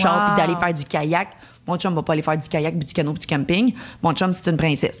de son char, puis d'aller faire du kayak. Mon chum va pas aller faire du kayak, puis du canot, puis du camping. Mon chum, c'est une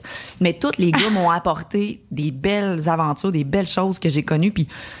princesse. Mais tous les gars m'ont apporté des belles aventures, des belles choses que j'ai connues, puis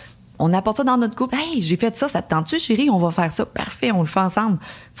on apporte ça dans notre couple. Hey, j'ai fait ça, ça te tente-tu, chérie? On va faire ça. Parfait, on le fait ensemble.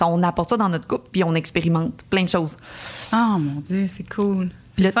 Ça, on apporte ça dans notre couple, puis on expérimente plein de choses. Oh mon Dieu, c'est cool.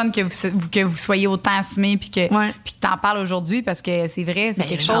 C'est le fun que vous soyez autant assumés puis que t'en parles aujourd'hui parce que c'est vrai, c'est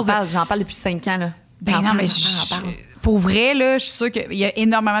quelque chose. J'en parle depuis 5 ans, là. Pour vrai, là, je suis sûre qu'il y a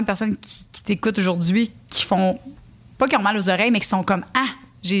énormément de personnes qui t'écoutent aujourd'hui qui font, pas qui ont mal aux oreilles, mais qui sont comme,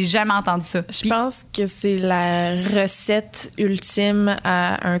 j'ai jamais entendu ça. Je pense que c'est la recette ultime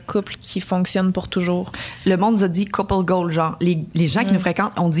à un couple qui fonctionne pour toujours. Le monde nous a dit couple goal, genre, les gens qui nous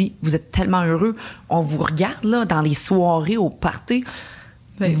fréquentent ont dit, vous êtes tellement heureux, on vous regarde, là, dans les soirées, au party.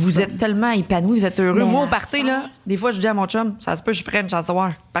 Vous êtes tellement épanouis, vous êtes heureux. Moi, au party, là, des fois, je dis à mon chum, ça se peut, je French à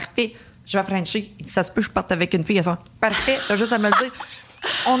soir. Parfait, je vais Frencher. Il dit, ça se peut, je parte avec une fille à soir. Parfait, t'as juste à me le dire.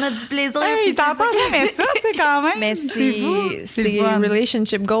 On a du plaisir. Hey, t'entends jamais ça, tu sais, quand même. Mais c'est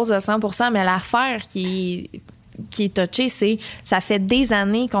relationship goals à 100%, mais l'affaire qui est touchée, c'est ça fait des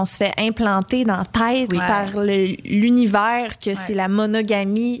années qu'on se fait implanter dans la tête par l'univers que c'est la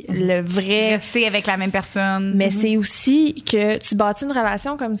monogamie, le vrai. Rester avec la même personne. Mais c'est aussi que tu bâtis une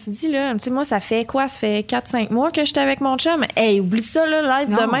relation, comme tu dis, là. Tu sais, moi, ça fait 4-5 mois que j'étais avec mon chum. Hey, oublie ça, là.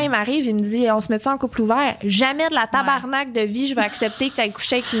 Live demain, il m'arrive, il me dit, on se met ça en couple ouvert. Jamais de la tabarnak de vie, je vais accepter que tu ailles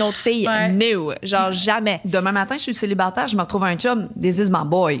coucher avec une autre fille. No. Genre, jamais. Demain matin, je suis célibataire, je me retrouve un chum. This is my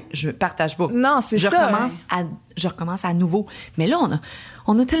boy. Je partage pas. Non, c'est ça. Je recommence à nouveau. Mais là,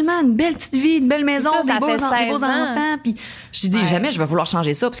 on a tellement une belle petite vie, une belle maison, des beaux enfants. Puis je dis jamais je vais vouloir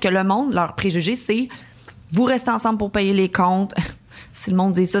changer ça. Parce que le monde, leur préjugé, c'est vous restez ensemble pour payer les comptes. Si le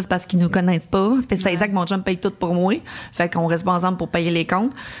monde dit ça, c'est parce qu'ils nous connaissent pas. Ça fait 16 ans que mon chum paye tout pour moi. Fait qu'on reste pas ensemble pour payer les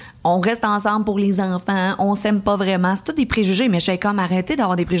comptes. On reste ensemble pour les enfants. On s'aime pas vraiment. C'est tout des préjugés. Mais je suis comme, arrêtez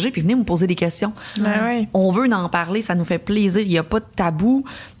d'avoir des préjugés puis venez me poser des questions. On veut en parler. Ça nous fait plaisir. Il n'y a pas de tabou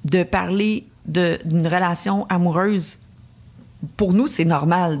de parler d'une relation amoureuse. Pour nous, c'est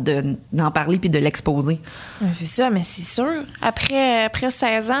normal d'en parler puis de l'exposer. C'est ça, mais c'est sûr. Après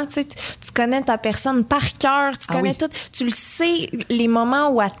 16 ans, tu connais ta personne par cœur, tu connais tout. Tu le sais, les moments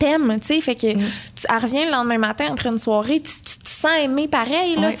où elle t'aime, tu sais. Fait que elle revient le lendemain matin après une soirée, tu te sens aimé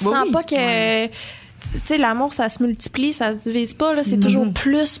pareil, là. Tu sens pas que... Tu sais, l'amour, ça se multiplie, ça se divise pas, là. C'est toujours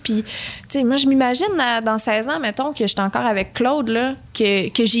plus. Puis, tu sais, moi, je m'imagine dans 16 ans, mettons, que j'étais encore avec Claude, là,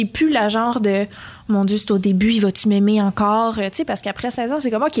 que j'ai pu la genre de... Mon Dieu, c'est au début, il va-tu m'aimer encore? Tu sais, parce qu'après 16 ans,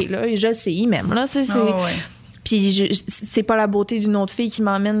 c'est comme, OK, là, je le sais, il m'aime, là. Puis c'est pas la beauté d'une autre fille qui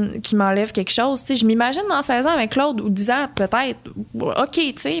m'enlève quelque chose. Tu sais, je m'imagine dans 16 ans avec Claude ou 10 ans, peut-être. OK,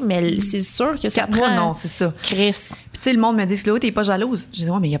 tu sais, mais c'est sûr que ça prend... non, c'est ça. Chris. Puis, tu sais, le monde me dit, Chloé, t'es pas jalouse. Je dis,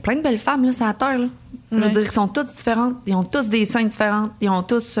 ouais, mais il y a plein de belles femmes, là, sur la terre, là. Je veux dire, ils sont toutes différentes. Ils ont tous des seins différents. Ils ont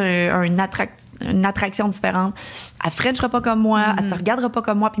tous une attraction différente. Elle frenchera pas comme moi. Elle te regardera pas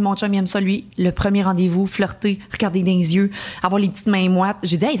comme moi. Puis mon chum, il aime ça, lui. Le premier rendez-vous, flirter, regarder dans les yeux, avoir les petites mains moites.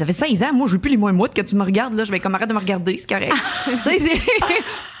 J'ai dit, hey, ça fait 16 ans. Moi, je veux plus les mains moites que tu me regardes, là. Je vais comme arrête de me regarder. C'est correct. Tu sais,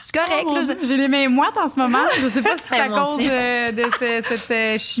 c'est correct, là. J'ai les mains moites en ce moment. Je sais pas si c'est à cause de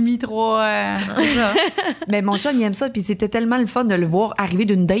cette chimie trop... Mais mon chum, il aime ça. Puis c'était tellement le fun de le voir arriver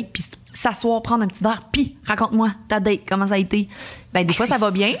d'une date puis s'asseoir, prendre un petit verre, puis raconte-moi ta date, comment ça a été. Ben, des fois, ça va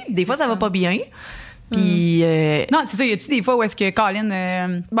bien, des fois, ça va pas bien. Puis. Non, c'est ça. Y a-tu des fois où est-ce que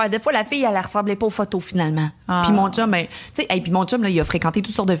Colin. Ben, des fois, la fille, elle ressemblait pas aux photos, finalement. Puis mon chum, ben, tu sais, puis mon chum, là, il a fréquenté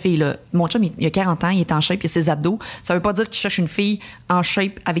toutes sortes de filles, là. Mon chum, il a 40 ans, il est en shape, il a ses abdos. Ça veut pas dire qu'il cherche une fille en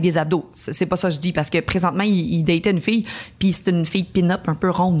shape avec des abdos. C'est pas ça que je dis, parce que présentement, il datait une fille, puis c'est une fille pin-up un peu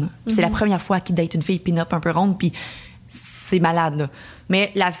ronde. C'est la première fois qu'il date une fille pin-up un peu ronde, puis c'est malade, là.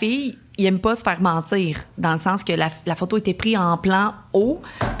 Mais la fille, il aime pas se faire mentir, dans le sens que la photo était prise en plan haut,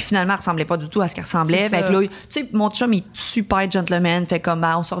 puis finalement, elle ressemblait pas du tout à ce qu'elle ressemblait. Fait que là, tu sais, mon chum est super gentleman, fait comme,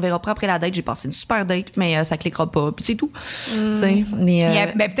 on se reverra pas après la date, j'ai passé une super date, mais ça cliquera pas, puis c'est tout. Tu sais,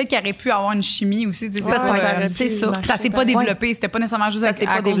 mais... peut-être qu'il aurait pu avoir une chimie aussi, tu sais. C'est ça. Ça s'est pas développé, c'était pas nécessairement juste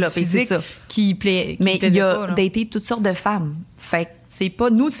à cause du physique qui plaît. Mais il a daté toutes sortes de femmes. Fait c'est pas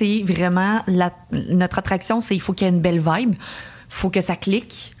nous, c'est vraiment notre attraction, c'est il faut qu'il y ait une belle vibe, faut que ça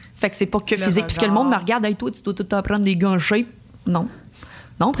clique. Fait que c'est pas que physique. Puisque le monde me regarde, hey, toi, tu dois tout apprendre des gars en shape. Non.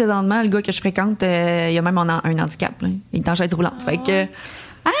 Non, présentement, le gars que je fréquente, il y a même un handicap. Là. Il est en chaise roulante. Fait que.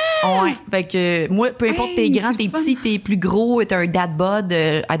 Ouais. Fait que moi, peu importe, t'es grand, t'es petit, t'es plus gros, t'es un dad bod,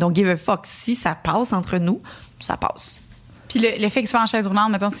 I don't give a fuck. Si ça passe entre nous, ça passe. Puis le fait qu'il soit en chaise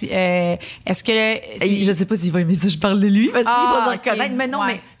roulante, mettons, est-ce que... Je sais pas s'il va aimer ça, je parle de lui, parce qu'il va s'en reconnaître, mais non,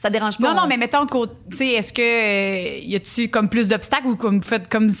 ouais. mais ça dérange pas. Non, mais mettons, tu sais, est-ce que y a-tu comme plus d'obstacles ou comme faites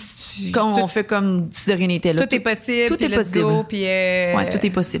comme... On fait comme si de rien n'était là. Tout est possible. Tout est possible. Ouais, tout est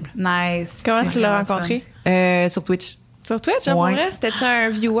possible. Nice. Comment tu l'as rencontré? Sur Twitch. Sur Twitch, pour vrai? C'était-tu un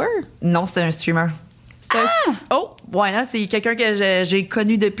viewer? Non, c'était un streamer. Oh! Ouais, là, c'est quelqu'un que j'ai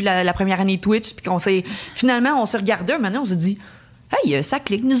connu depuis la première année Twitch, puis finalement, on se regardait, maintenant, on se dit, hey, ça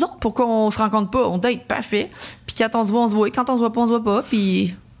clique, nous autres, pourquoi on se rencontre pas? On date, parfait. Puis quand on se voit, on se voit. Quand on se voit pas, on se voit pas.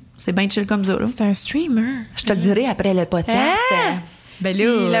 Puis c'est bien chill comme ça, là. C'est un streamer. Je te le dirai après le podcast. Ben Puis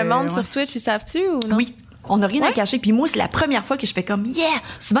le monde sur Twitch, ils savent-tu ou non? Oui. On n'a rien à cacher. Puis moi, c'est la première fois que je fais comme, yeah!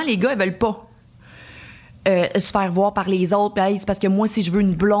 Souvent, les gars, ils veulent pas. Se faire voir par les autres, puis hey, c'est parce que moi si je veux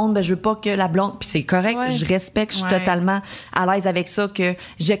une blonde, ben je veux pas que la blonde, puis c'est correct, je respecte, je suis totalement à l'aise avec ça, que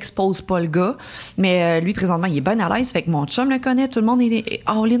j'expose pas le gars, mais lui présentement il est bien à l'aise, fait que mon chum le connaît, tout le monde est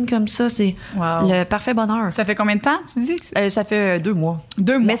all-in comme ça, c'est le parfait bonheur. Ça fait combien de temps tu dis? Ça fait 2 mois.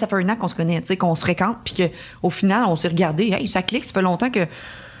 2 mois. Mais ça fait 1 an qu'on se connaît, tu sais, qu'on se fréquente, puis que au final on s'est regardé, hey, ça clique, ça fait longtemps que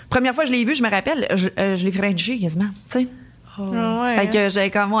première fois que je l'ai vu, je me rappelle, je l'ai frenché quasiment, tu sais. Fait que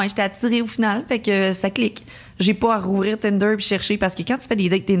j'étais attirée au final, fait que ça clique. J'ai pas à rouvrir Tinder puis chercher, parce que quand tu fais des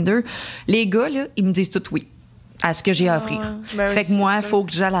dates Tinder, les gars là, ils me disent tout oui à ce que j'ai à offrir. Fait que moi, il faut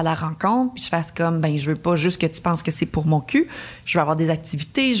que j'aille à la rencontre puis je fasse comme ben je veux pas juste que tu penses que c'est pour mon cul, je veux avoir des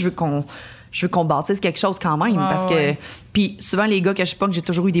activités, je veux qu'on bâtisse quelque chose quand même, parce que puis souvent les gars que je pogne, j'ai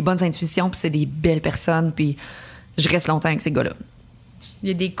toujours eu des bonnes intuitions puis c'est des belles personnes puis je reste longtemps avec ces gars-là. Il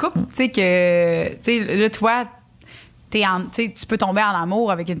y a des couples, tu sais que tu sais là toi tu peux tomber en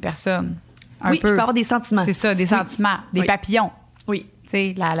amour avec une personne. Oui, tu peux avoir des sentiments. C'est ça, des sentiments, des papillons. Oui. Tu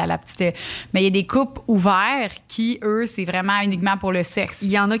sais, la petite... Mais il y a des couples ouverts qui, eux, c'est vraiment uniquement pour le sexe.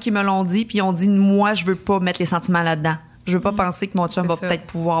 Il y en a qui me l'ont dit, puis ils ont dit, moi, je veux pas mettre les sentiments là-dedans. Je veux pas penser que mon chum va peut-être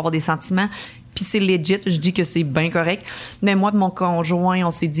pouvoir avoir des sentiments. Puis c'est legit, je dis que c'est bien correct. Mais moi, de mon conjoint,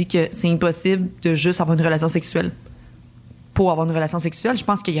 on s'est dit que c'est impossible de juste avoir une relation sexuelle. Pour avoir une relation sexuelle, je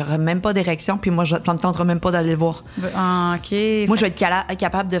pense qu'il y aura même pas d'érection, puis moi, je ne me tenterai même pas d'aller le voir. OK. Moi, je vais être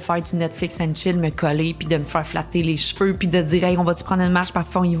capable de faire du Netflix and chill, me coller, puis de me faire flatter les cheveux, puis de dire, hey, on va-tu prendre une marche,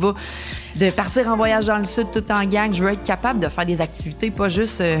 parfois on y va. De partir en voyage dans le sud tout en gang. Je veux être capable de faire des activités, pas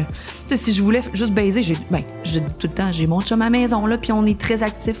juste... tu sais, si je voulais juste baiser, je dis tout le temps, j'ai mon chum à la maison, là, puis on est très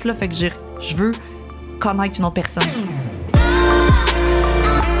actifs, là, fait que je veux connaître une autre personne.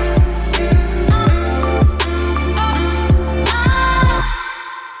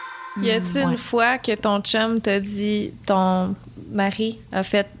 Y a-t-il une fois que ton chum t'a dit, ton mari a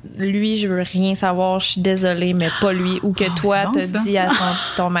fait, lui, je veux rien savoir, je suis désolée, mais pas lui, ou que toi, t'as dit à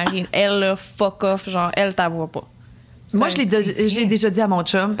ton mari, elle, là, fuck off, genre, elle t'avoue pas? Moi, je l'ai déjà dit à mon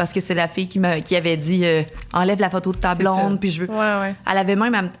chum, parce que c'est la fille qui avait dit enlève la photo de ta blonde, puis je veux. Elle avait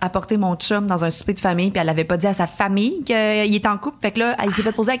même apporté mon chum dans un souper de famille, puis elle avait pas dit à sa famille qu'il était en couple. Fait que là, elle s'est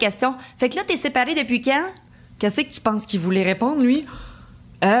fait poser la question. Fait que là, t'es séparée depuis quand? Qu'est-ce que tu penses qu'il voulait répondre, lui?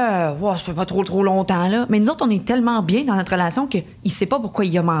 Ça fait pas trop longtemps, là. Mais nous autres, on est tellement bien dans notre relation qu'il sait pas pourquoi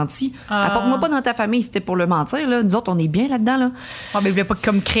il a menti. Apporte-moi pas dans ta famille, c'était pour le mentir, là. Nous autres, on est bien là-dedans, là. Mais il voulait pas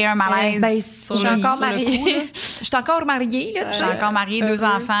comme créer un malaise. Je suis encore mariée. Je suis encore mariée, là. Je suis encore mariée, 2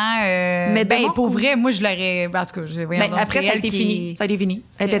 enfants. Mais pour vrai, moi, je l'aurais... En tout cas, après, ça a été fini. Ça a été fini.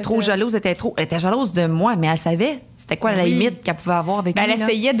 Elle était trop jalouse. Elle était jalouse de moi, mais elle savait c'était quoi la limite qu'elle pouvait avoir avec lui. Elle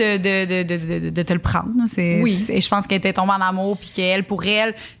essayait de te le prendre. Et je pense qu'elle était tombée en amour, puis qu'elle, pour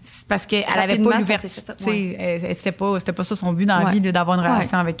elle, c'est parce qu'elle avait pas l'ouverture. C'était pas ça son but dans la vie, d'avoir une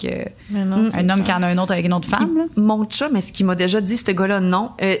relation avec un homme qui en a un autre avec une autre femme. Là. Mon chum, est-ce qu'il m'a déjà dit, ce gars-là,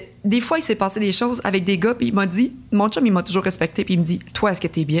 non? Des fois, il s'est passé des choses avec des gars, puis il m'a dit, mon chum, il m'a toujours respecté, puis il me dit, toi, est-ce que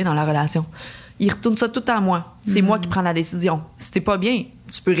t'es bien dans la relation? Il retourne ça tout à moi. C'est moi qui prends la décision. Si t'es pas bien,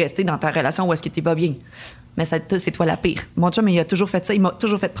 tu peux rester dans ta relation où est-ce que t'es pas bien. Mais c'est toi la pire. Mon chum, il a toujours fait ça. Il m'a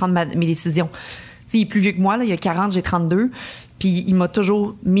toujours fait prendre mes décisions. T'sais, il est plus vieux que moi, là, il a 40, j'ai 32. Puis il m'a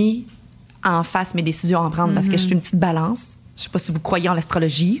toujours mis en face mes décisions à prendre parce que je suis une petite balance. Je sais pas si vous croyez en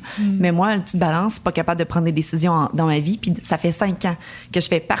l'astrologie, mais moi, une petite balance, pas capable de prendre des décisions dans ma vie. Puis ça fait 5 ans que je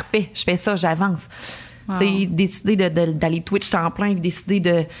fais parfait. Je fais ça, j'avance. Wow. Tu sais, décider d'aller Twitch temps plein, puis décider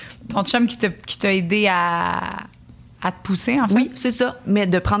de... Ton chum qui t'a aidé à à te pousser, en fait. Oui, c'est ça. Mais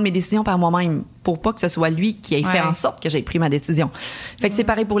de prendre mes décisions par moi-même pour pas que ce soit lui qui ait fait en sorte que j'ai pris ma décision. Fait que c'est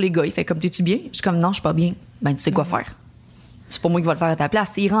pareil pour les gars. Il fait comme, t'es-tu bien? Je suis comme, non, je suis pas bien. Ben, tu sais quoi faire. C'est pas moi qui va le faire à ta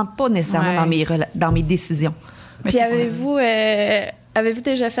place. Il rentre pas nécessairement dans mes décisions. Puis avez-vous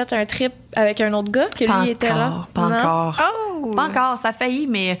déjà fait un trip avec un autre gars que lui était là? Pas Non? encore. Oh! Pas encore. Ça a failli,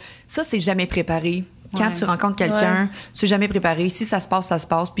 mais ça, c'est jamais préparé. Quand tu rencontres quelqu'un, c'est jamais préparé. Si ça se passe, ça se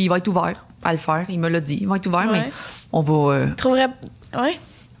passe. Puis il va être ouvert à le faire. Il me l'a dit. Il va être ouvert, mais on va... Trouverais... Ouais.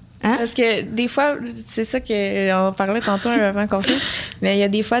 Hein? Parce que des fois, c'est ça qu'on parlait tantôt avant qu'on fait, mais il y a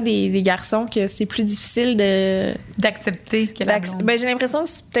des fois des garçons que c'est plus difficile d'accepter que la blonde. Ben, j'ai l'impression que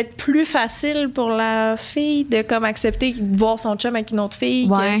c'est peut-être plus facile pour la fille de comme accepter de voir son chum avec une autre fille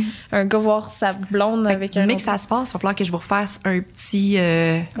qu'un gars voir sa blonde avec un autre. Mais que ça se passe, il va falloir que je vous refasse un petit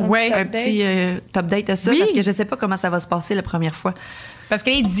top date de ça, Oui. parce que je sais pas comment ça va se passer la première fois. Parce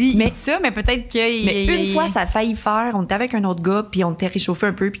qu'il dit ça, mais peut-être qu'il... Mais une fois, ça a failli faire. On était avec un autre gars, puis on était réchauffé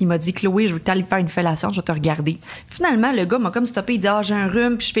un peu, puis il m'a dit, Chloé, je veux t'aller faire une fellation, je vais te regarder. Finalement, le gars m'a comme stoppé. Il dit, j'ai un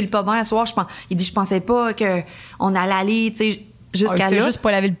rhume, puis je file pas bien ce soir. Il dit, je pensais pas qu'on allait aller, tu sais, jusqu'à là. juste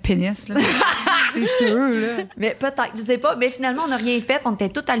pas laver le pénis, là. C'est sûr, là. Mais peut-être, je sais pas. Mais finalement, on n'a rien fait. On était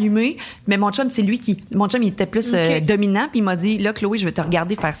tous allumés. Mais mon chum, Mon chum, il était plus dominant. Puis il m'a dit, là, Chloé, je vais te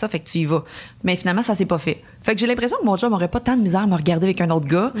regarder faire ça. Fait que tu y vas. Mais finalement, ça s'est pas fait. Fait que j'ai l'impression que mon chum aurait pas tant de misère à me regarder avec un autre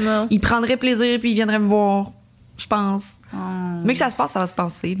gars. Non. Il prendrait plaisir, puis il viendrait me voir. Je pense. Mais que ça se passe, ça va se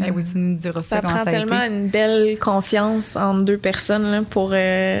passer. Ben oui, tu nous diras Ça comment prend ça a tellement été. une belle confiance entre deux personnes là, pour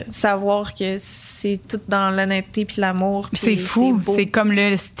savoir que c'est tout dans l'honnêteté puis l'amour. puis C'est fou. beau. C'est comme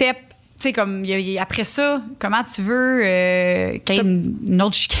le step. Tu sais, comme après ça, comment tu veux qu'il y ait une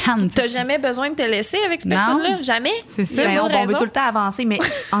autre chicane? T'as jamais besoin de te laisser avec cette Non. personne-là? Jamais? C'est ça. Il y a Ben, pas de on veut raison. tout le temps avancer. Mais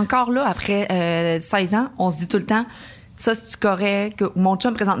encore là, après 16 ans, on se dit tout le temps, ça, c'est correct. Que mon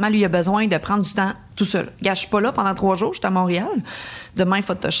chum, présentement, lui, il a besoin de prendre du temps tout seul. Regarde, je suis pas là pendant 3 jours, je suis à Montréal. Demain, il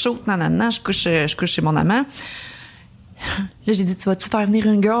faut te shoot, je couche chez mon amant. Là, j'ai dit, tu vas-tu faire venir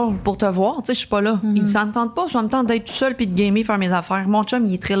une girl pour te voir? Tu sais, je suis pas là. Il dit, ça me tente pas, ça me tente d'être tout seul puis de gamer, faire mes affaires. Mon chum,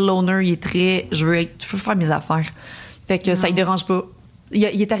 il est très loner, il est très, je veux faire mes affaires. Fait que ça, il dérange pas. Il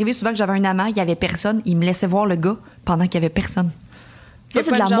est arrivé souvent que j'avais un amant, il y avait personne, il me laissait voir le gars pendant qu'il y avait personne. Il y a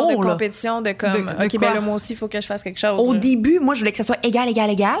Ça, pas c'est de le genre l'amour, de là. compétition de comme, De OK, quoi? ben là, moi aussi, il faut que je fasse quelque chose. Au là. début, moi, je voulais que ça soit égal. Puis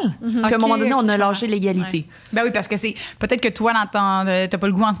à un moment donné, on a lâché l'égalité. Ben oui, parce que c'est peut-être que toi, t'as pas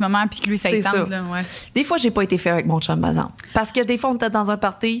le goût en ce moment, puis que lui, ça C'est y tente. ça. Là, ouais. Des fois, j'ai pas été fair avec mon chum, par exemple. Parce que des fois, on était dans un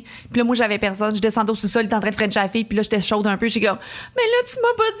party, puis là, moi, j'avais personne. Je descendais au sous-sol, il était en train de frencher la fille, puis là, j'étais chaude un peu. J'étais comme, mais là, tu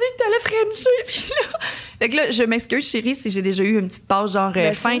m'as pas dit que t'allais frencher. Puis là, fait que là, je m'excuse, chérie, si j'ai déjà eu une petite pause, genre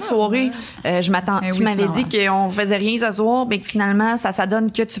Ben, fin c'est de soirée. Ben Tu oui, m'avais c'est dit qu'on faisait rien ce soir, mais que finalement, ça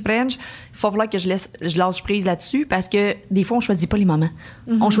donne que tu frenches. Il faut falloir que je lâche prise là-dessus, parce que des fois, on choisit pas les moments.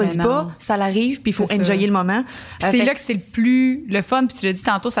 On choisit Ben pas, non. ça l'arrive, puis il faut C'est ça. enjoyer le moment. Puis c'est Fait là que c'est le fun, puis tu l'as dit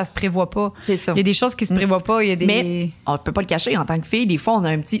tantôt, ça se prévoit pas. C'est ça. Il y a des choses qui se prévoient pas, il y a des... Mais on peut pas le cacher en tant que fille. Des fois, on a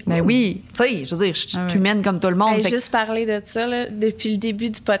un petit. Ben oui. Tu sais, je veux dire, je suis ouais. humaine comme tout le monde. Hey, fait que- juste parler de ça, là, depuis le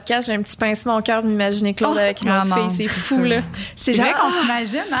début du podcast, j'ai un petit pincement au cœur de m'imaginer Claude avec une autre non, fille. C'est c'est fou, ça. là. C'est vrai qu'on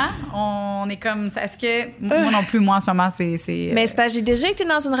s'imagine, hein? On est comme... Est-ce que... Moi non plus, moi, en ce moment, c'est Mais c'est parce que j'ai déjà été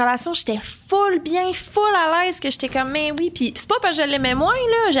dans une relation, j'étais full bien, full à l'aise, que j'étais comme, mais oui. Puis c'est pas parce que je l'aimais moins,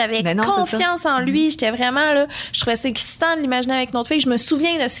 là. J'avais Ben non, c'est confiance en lui. J'étais vraiment, là. Je trouvais ça excitant de l'imaginer avec une autre fille. Je me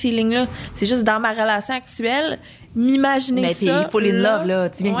souviens de ce feeling-là. C'est juste dans ma relation actuelle, m'imaginer Mais ça. t'es full in love, là.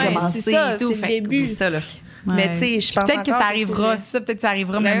 Tu viens de commencer c'est ça, et tout. c'est fait le que début. oublie ça, là. Mais tu sais, je pense peut-être que encore ça arrivera, c'est- c'est ça, peut-être que ça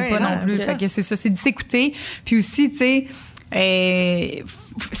arrivera Ben même oui, pas non, non plus. c'est Fait ça. que c'est ça, c'est de s'écouter. Puis aussi, tu sais,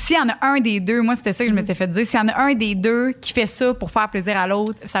 s'il y en a un des deux, moi, c'était ça que je m'étais fait dire, s'il y en a un des deux qui fait ça pour faire plaisir à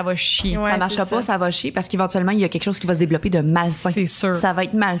l'autre, ça va chier. Ouais, Ça marchera c'est pas, ça. ça va chier parce qu'éventuellement, il y a quelque chose qui va se développer de malsain. C'est sûr. Ça va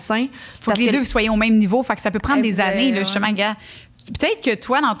être malsain. Faut que les deux vous soyez au même niveau. Fait que ça peut prendre Et des vous années, avez- là, justement, gars. Peut-être que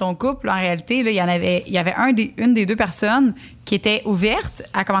toi, dans ton couple, en réalité, là, il y avait une des deux personnes qui était ouverte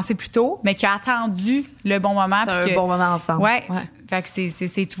à commencer plus tôt, mais qui a attendu le bon moment. C'est puis un que- bon moment ensemble. Ouais. Fait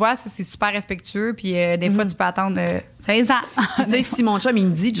que tu vois, ça, c'est super respectueux. Puis des fois, tu peux attendre 16 ans. Tu sais, si mon chum, il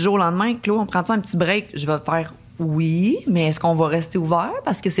me dit du jour au lendemain, Chloé, on prend-tu un petit break? Je vais faire oui, mais est-ce qu'on va rester ouvert?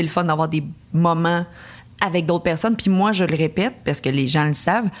 Parce que c'est le fun d'avoir des moments avec d'autres personnes. Puis moi, je le répète, parce que les gens le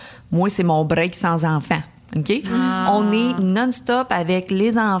savent, moi, c'est mon break sans enfants. OK? On est non-stop avec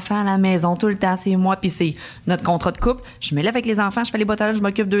les enfants à la maison tout le temps. C'est moi, puis c'est notre contrat de couple. Je me lève avec les enfants, je fais les bottins, je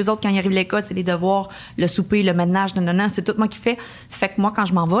m'occupe d'eux autres quand ils arrivent à l'école. C'est les devoirs, le souper, le ménage, non, c'est tout moi qui fais. Fait que moi, quand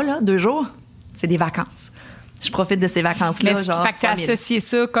je m'en vais, là, 2 jours, c'est des vacances. Je profite de ces vacances-là, Mais genre. fait que tu as famille. associé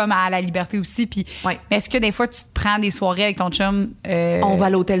ça comme à la liberté aussi. Puis, Ouais. mais est-ce que des fois, tu te prends des soirées avec ton chum? On va à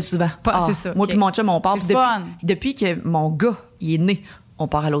l'hôtel souvent. c'est ça, Moi ok. puis mon chum, on part. C'est Puis fun. depuis que mon gars, il est né, on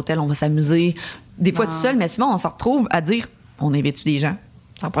part à l'hôtel, on va s'amuser. des fois tout seul, mais souvent, on se retrouve à dire, on invite des gens?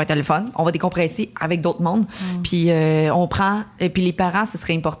 Ça pourrait être le fun. On va décompresser avec d'autres mondes. Puis on prend... Et puis les parents, ce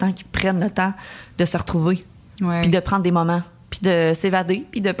serait important qu'ils prennent le temps de se retrouver. Puis de prendre des moments. Puis de s'évader.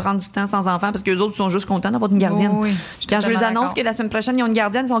 Puis de prendre du temps sans enfants. Parce qu'eux autres sont juste contents d'avoir une gardienne. Quand je les annonce que la semaine prochaine, ils ont une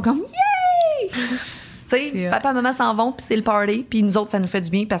gardienne, ils sont comme « Yay! » Tu sais, papa et maman s'en vont, puis c'est le party. Puis nous autres, ça nous fait du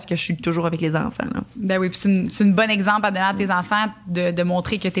bien parce que je suis toujours avec les enfants. Là. Ben oui, puis c'est une bonne exemple à donner à tes enfants de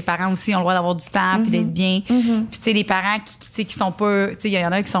montrer que tes parents aussi ont le droit d'avoir du temps puis d'être bien. Puis tu sais, des parents qui sont pas... Tu sais, il y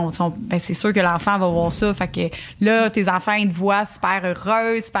en a qui sont ben c'est sûr que l'enfant va voir ça. Fait que là, tes enfants, ils te voient super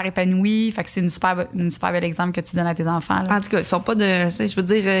heureuse, super épanouie. Fait que c'est une super bel exemple que tu donnes à tes enfants. Là. En tout cas, ils sont pas de... Je veux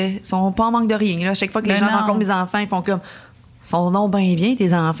dire, ils sont pas en manque de rien. Là. À chaque fois que les gens rencontrent mes enfants, ils font comme... Sont donc bien,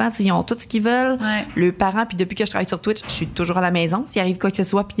 tes enfants. Ils ont tout ce qu'ils veulent. Le parent, puis depuis que je travaille sur Twitch, je suis toujours à la maison. S'il arrive quoi que ce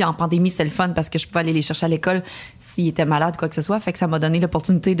soit, puis en pandémie, c'est le fun parce que je pouvais aller les chercher à l'école s'ils étaient malades, quoi que ce soit. Fait que ça m'a donné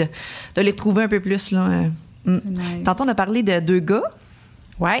l'opportunité de les trouver un peu plus. Là. Nice. Tantôt, on a parlé de 2 gars.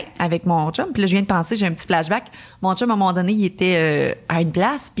 Ouais, avec mon chum. Puis là, je viens de penser, j'ai un petit flashback. Mon chum, à un moment donné, il était à une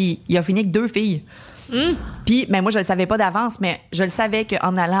place, puis il a fini avec 2 filles. Puis, moi, je le savais pas d'avance, mais je le savais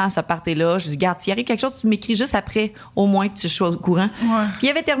qu'en allant à ce party-là, je dis, garde, s'il arrive quelque chose, tu m'écris juste après, au moins que tu sois au courant. Puis, il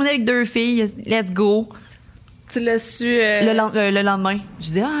avait terminé avec 2 filles, let's go. Tu l'as su. Le lendemain. Je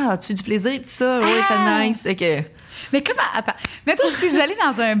dis, as-tu du plaisir, tout ça? Oui, c'était nice. Okay. Mais comment. Attends. Mettons, si vous allez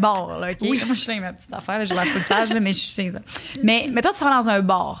dans un bar, là, OK? Oui. Moi, je suis ma petite affaire, là, j'ai l'air full sage, là, mais je suis. Mais mettons, tu vas dans un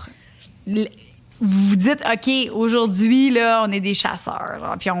bar. Vous vous dites, OK, aujourd'hui, là, on est des chasseurs,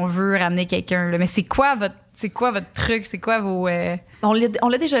 genre, puis on veut ramener quelqu'un. Là. Mais c'est quoi votre truc? C'est quoi vos... On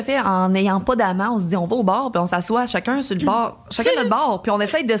l'a déjà fait en n'ayant pas d'amant. On se dit, on va au bar, puis on s'assoit chacun sur le bar, chacun notre bar, puis on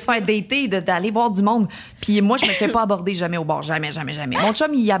essaye de se faire dater, d'aller voir du monde. Puis moi, je me fais pas aborder jamais au bar. Jamais. Mon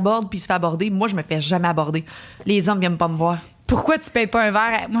chum, il aborde, puis il se fait aborder. Moi, je me fais jamais aborder. Les hommes viennent pas me voir. Pourquoi tu payes pas un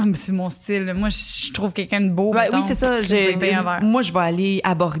verre? Moi, c'est mon style. Moi, je trouve quelqu'un de beau. Oui, c'est ça. Moi, je vais aller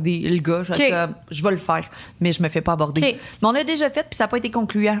aborder le gars. Je vais le faire, mais je me fais pas aborder. Mais on l'a déjà fait, puis ça n'a pas été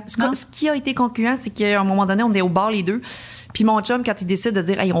concluant. Ce qui a été concluant, c'est qu'à un moment donné, on est au bar les deux. Puis mon chum, quand il décide de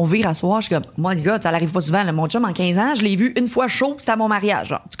dire, hey, on vire à soir, je suis comme, moi, le gars, ça n'arrive pas souvent. Là. Mon chum, en 15 ans, je l'ai vu une fois chaud, c'était à mon mariage.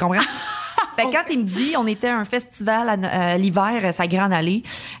 Genre, tu comprends? Fait que quand il me dit, on était à un festival à l'hiver, sa grande allée,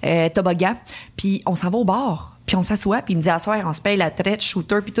 toboggan, puis on s'en va au bar. Puis on s'assoit, puis il me dit, à soir, on se paye la traite,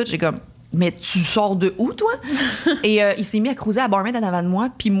 shooter, puis tout. J'ai comme, mais tu sors de où, toi? Et il s'est mis à cruiser à barmaid en avant de moi,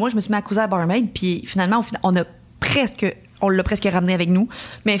 puis moi, je me suis mis à cruiser à barmaid, puis finalement, on l'a presque ramené avec nous.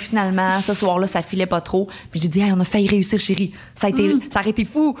 Mais finalement, ce soir-là, ça filait pas trop. Puis j'ai dit, hey, on a failli réussir, chérie. Ça aurait été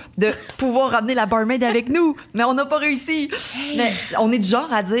fou de pouvoir ramener la barmaid avec nous. Mais on n'a pas réussi. Mais on est du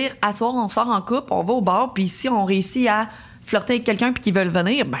genre à dire, à soir, on sort en couple, on va au bar, puis si on réussit à flirter avec quelqu'un puis qu'ils veulent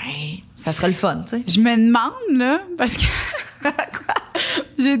venir, ben, ça serait le fun, tu sais. Je me demande, là, parce que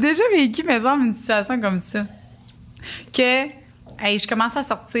j'ai déjà vécu, par exemple, une situation comme ça. Que, hey, je commençais à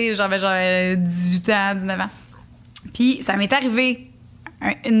sortir, j'avais 18 ans, 19 ans. Puis ça m'est arrivé,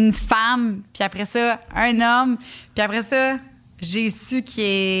 une femme, puis après ça, un homme, puis après ça, j'ai su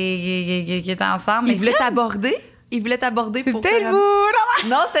qu'ils étaient ensemble. Ils voulaient t'aborder? Il voulait t'aborder pour... C'est peut-être vous!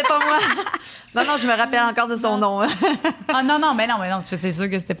 Non, c'est pas moi. Non, je me rappelle encore de son nom. Mais non, c'est sûr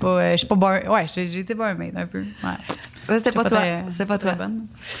que c'était pas... je suis pas j'étais pas un maître, un peu. Ouais. C'était pas toi. C'est pas toi. Bonne.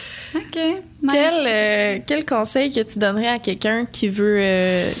 OK. Nice. Quel conseil que tu donnerais à quelqu'un qui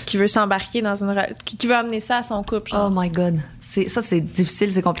veut s'embarquer dans une... qui veut amener ça à son couple? Genre? Oh my God. C'est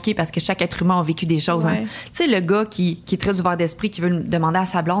difficile, c'est compliqué parce que chaque être humain a vécu des choses. Ouais. Hein. Tu sais, le gars qui est très ouvert d'esprit, qui veut demander à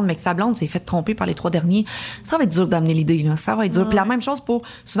sa blonde, mais que sa blonde s'est fait tromper par les 3 derniers, ça va être dur d'amener l'idée. Là. Ça va être dur. Puis la même chose pour...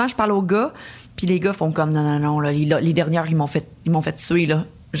 Souvent, je parle aux gars, puis les gars font comme non, là, les dernières, ils m'ont fait tuer, là.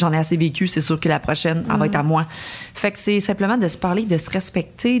 J'en ai assez vécu, c'est sûr que la prochaine, elle va être à moi. Fait que c'est simplement de se parler, de se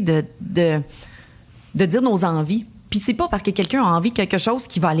respecter, de dire nos envies. Puis c'est pas parce que quelqu'un a envie de quelque chose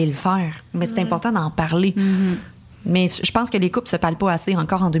qu'il va aller le faire. Mais c'est important d'en parler. Mais je pense que les couples se parlent pas assez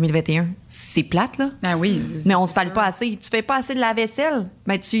encore en 2021. C'est plate, là. Ah oui. Mais on se parle pas assez. Tu fais pas assez de la vaisselle,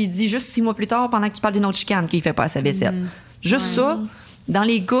 mais tu lui dis juste 6 mois plus tard, pendant que tu parles d'une autre chicane, qu'il fait pas assez de vaisselle. Juste ça. Dans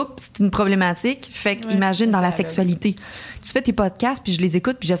les couples, c'est une problématique. Fait qu'imagine dans la sexualité. Tu fais tes podcasts, puis je les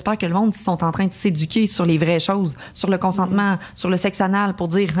écoute, puis j'espère que le monde sont en train de s'éduquer sur les vraies choses, sur le consentement, sur le sexe anal, pour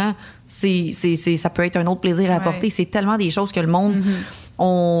dire, hein, ça peut être un autre plaisir à apporter. C'est tellement des choses que le monde,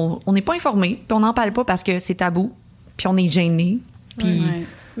 on n'est pas informé, puis on n'en parle pas parce que c'est tabou, puis on est gêné. Puis...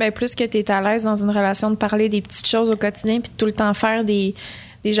 Ben, plus que tu es à l'aise dans une relation de parler des petites choses au quotidien, puis de tout le temps faire des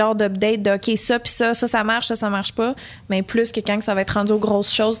genres d'updates de OK, ça, puis ça marche, ça marche pas. Mais plus que quand ça va être rendu aux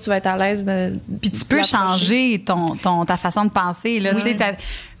grosses choses, tu vas être à l'aise de. Puis tu peux changer ta façon de penser. Là. Tu sais,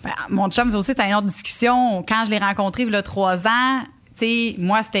 mon chum, aussi, c'était une autre discussion. Quand je l'ai rencontré il y a 3 ans, tu sais,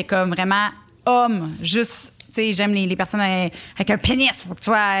 moi, c'était comme vraiment homme, juste, tu sais, j'aime les personnes avec un pénis. Faut que tu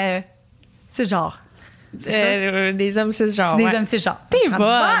sois. C'est genre. Des hommes cisgenres. Des ouais. hommes cisgenres. T'es Rendu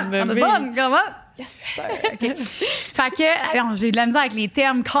bonne, Rendu oui. bonne, comment? Yes, sir. OK. Fait que, alors, j'ai de la misère avec les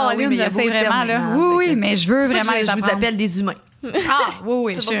termes. Ah oui, Colin, mais il y a j'essaie beaucoup de termes vraiment, là. maintenant, Oui, fait que- mais je veux C'est pour ça vraiment que les je vous apprendre. appelle des humains. Ah,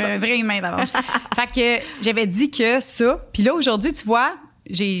 oui, je suis un vrai humain d'avance. Fait que j'avais dit que ça. Puis là, aujourd'hui, tu vois,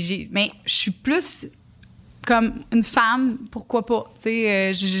 mais je suis plus comme une femme, pourquoi pas? Tu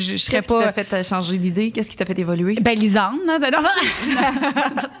sais, je serais Qu'est-ce qui pas. t'a fait changer d'idée? Qu'est-ce qui t'a fait évoluer? Ben, Lisande, là.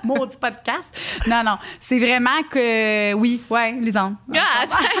 Maudit podcast. Non, c'est vraiment que. Oui, ouais, Lisande.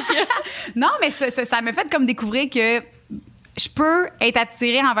 Non, mais ça m'a fait comme découvrir que je peux être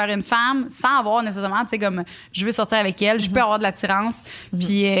attirée envers une femme sans avoir nécessairement, tu sais, comme je veux sortir avec elle, je peux avoir de l'attirance.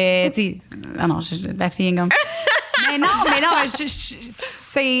 Puis, tu sais, non, la fille est comme. mais non,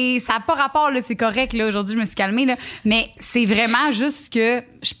 ça n'a pas rapport, là, c'est correct, là. Aujourd'hui, je me suis calmée, là. Mais c'est vraiment juste que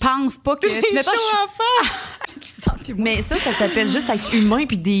je pense pas que. J'ai chaud en face. Mais ça s'appelle juste être humain,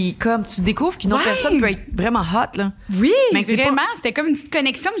 puis comme tu découvres qu'une autre Ouais. personne peut être vraiment hot, là. Oui, Mais que c'est vraiment. pas- C'était comme une petite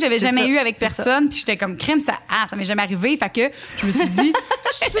connexion que j'avais C'est jamais ça, eue avec c'est personne. Puis j'étais comme crème, ça m'est jamais arrivé. Fait que je me suis dit,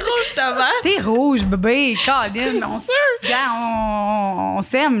 Je suis rouge tomate. t'es rouge, bébé, Colin, on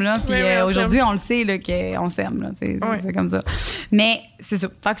s'aime, là. Puis Oui, on aujourd'hui, on le sait, là, qu'on s'aime, là. Tu sais, c'est comme ça. Mais c'est ça.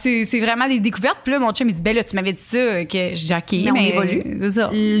 Fait que c'est vraiment des découvertes. Puis là, mon chum, il dit, ben là, tu m'avais dit ça, que j'ai dit, OK, Mais on évolue. C'est ça.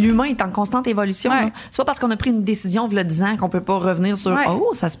 L'humain est en constante évolution. Ouais. là. C'est pas parce qu'on a pris une décision il y a 10 ans qu'on peut pas revenir sur Ouais.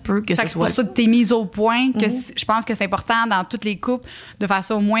 oh, ça se peut que Fait ce que c'est soit. pour ça que t'es mise au point, que je pense que c'est important dans toutes les couples de faire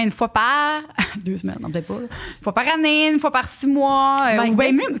ça au moins une fois par 2 semaines, non peut-être pas, une fois par année, une fois par 6 mois, Ben, ou bien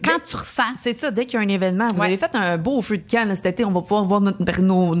dès- même quand tu ressens. C'est ça, dès qu'il y a un événement, vous Ouais. avez fait un beau feu de camp là, cet été, on va pouvoir voir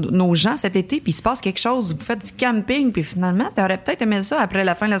nos gens cet été, puis il se passe quelque chose, vous faites du camping, puis finalement, t'aurais peut-être aimé ça après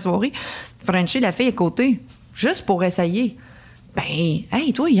la fin de la soirée, Frencher la fille à côté, juste pour essayer. Ben,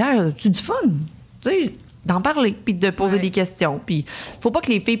 hey, toi, hier, as-tu du fun? Tu sais, d'en parler, puis de poser des questions. Puis, faut pas que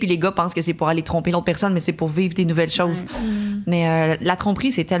les filles puis les gars pensent que c'est pour aller tromper l'autre personne, mais c'est pour vivre des nouvelles choses. Mais la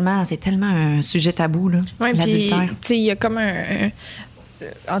tromperie, c'est tellement un sujet tabou, là. Ouais, puis, l'adultère. tu sais, il y a comme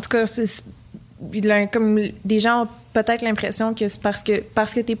en tout cas, comme des gens ont peut-être l'impression que c'est parce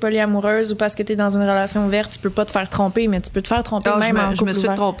que t'es polyamoureuse ou parce que t'es dans une relation ouverte, tu peux pas te faire tromper, mais tu peux te faire tromper Ah, même en je couple me suis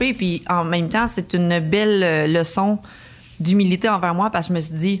ouvert. trompée, puis en même temps, c'est une belle leçon d'humilité envers moi parce que je me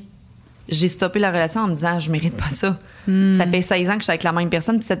suis dit, j'ai stoppé la relation en me disant, je mérite pas ça. Ça fait 16 ans que je suis avec la même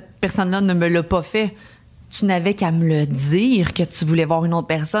personne, puis cette personne-là ne me l'a pas fait. Tu n'avais qu'à me le dire que tu voulais voir une autre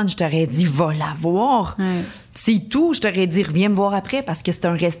personne. Je t'aurais dit, va la voir. Ouais. C'est tout. Je t'aurais dit, reviens me voir après parce que c'est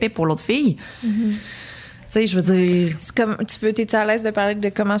un respect pour l'autre fille. Tu sais, je veux dire. C'est comme, t'es-tu à l'aise de parler de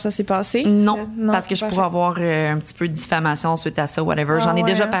comment ça s'est passé? Non, parce que je parfait. pourrais avoir un petit peu de diffamation suite à ça, whatever. J'en ai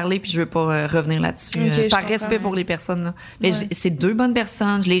ouais, déjà hein? parlé, puis je veux pas revenir là-dessus. Ok, je par comprends, respect pour ouais. les personnes. Là. Mais Ouais. c'est 2 bonnes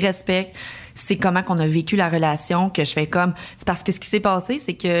personnes, je les respecte. C'est comment qu'on a vécu la relation, que je fais comme... C'est parce que ce qui s'est passé,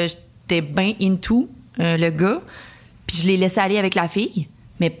 c'est que j'étais bien into le gars, puis je l'ai laissé aller avec la fille.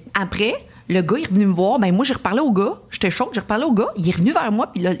 Mais après... Le gars est revenu me voir. Ben moi, j'ai reparlé au gars. J'étais chaude, j'ai reparlé au gars. Il est revenu vers moi,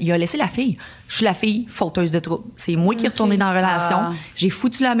 puis là, il a laissé la fille. Je suis la fille fauteuse de trouble. C'est moi qui est retournée dans la relation. Ah. J'ai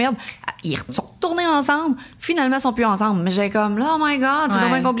foutu la merde. Ils sont retournés ensemble. Finalement, ils sont plus ensemble. Mais j'ai comme, là, oh my God, c'est Ouais.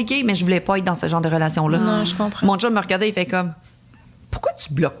 vraiment compliqué. Mais je voulais pas être dans ce genre de relation-là. Non, je comprends. Mon chum me regardait, il fait comme, pourquoi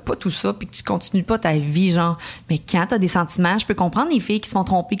tu bloques pas tout ça puis que tu continues pas ta vie, genre? Mais quand t'as des sentiments, je peux comprendre les filles qui se font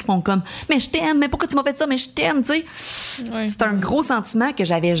tromper, qui font comme, mais je t'aime, mais pourquoi tu m'as fait ça, mais je t'aime, tu sais? Ouais. C'est un gros sentiment que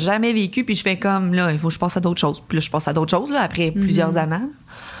j'avais jamais vécu, puis je fais comme, là, il faut que je passe à d'autres choses. Puis là, je passe à d'autres choses, là, après plusieurs années.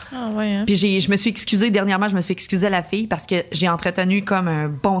 Ah ouais, hein? Puis je me suis excusée, dernièrement, je me suis excusée à la fille parce que j'ai entretenu comme un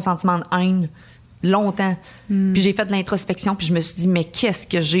bon sentiment de haine longtemps. Puis j'ai fait de l'introspection, puis je me suis dit, mais qu'est-ce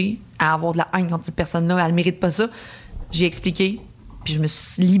que j'ai à avoir de la haine contre cette personne-là? Elle mérite pas ça. J'ai expliqué, puis je me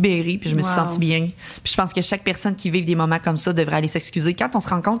suis libérée, puis je me suis Wow. sentie bien. Puis je pense que chaque personne qui vit des moments comme ça devrait aller s'excuser. Quand on se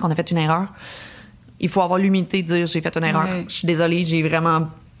rend compte qu'on a fait une erreur, il faut avoir l'humilité de dire, j'ai fait une erreur. Ouais. Je suis désolée, j'ai vraiment...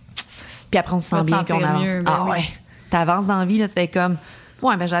 Puis après, on se sent Va te bien, puis on sentir avance. mieux, ben Ah oui. ouais. T'avances dans la vie, là, tu fais comme...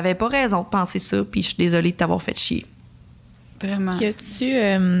 Ouais, ben j'avais pas raison de penser ça, puis je suis désolée de t'avoir fait chier. Vraiment.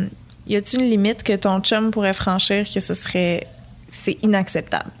 Y a-tu une limite que ton chum pourrait franchir que c'est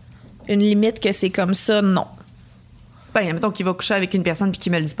inacceptable? Une limite que c'est comme ça, non. Ben, mettons qu'il va coucher avec une personne puis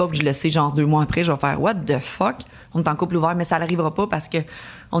qu'il me le dit pas, puis je le sais, genre 2 mois après, je vais faire what the fuck? On est en couple ouvert, mais ça n'arrivera pas parce que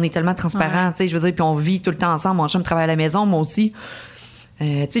on est tellement transparents, tu sais, je veux dire, puis on vit tout le temps ensemble. Mon chum travaille à la maison, moi aussi. Tu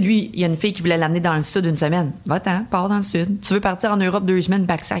sais, lui, il y a une fille qui voulait l'amener dans le sud une semaine. Va-t'en, pars dans le sud. Tu veux partir en Europe 2 semaines,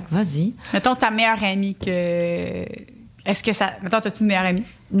 pack-sac, vas-y. Mettons ta meilleure amie que Est-ce que ça. Mettons, t'as-tu une meilleure amie?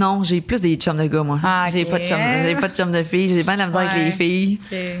 Non, j'ai plus des chums de gars, moi. Ah, J'ai ok. pas de chums de filles. J'ai bien de la misère avec les filles.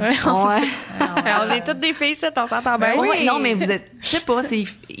 Okay. Ouais. On est toutes des filles, ça, on s'entend bien. Oui, non, mais vous êtes, je sais pas, c'est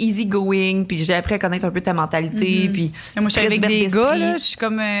easy going, puis j'ai appris à connaître un peu ta mentalité, puis. Moi, je suis avec des gars, là. Je suis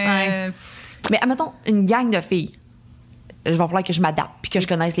comme. Ouais. Mais admettons, une gang de filles. Il va falloir que je m'adapte, puis que je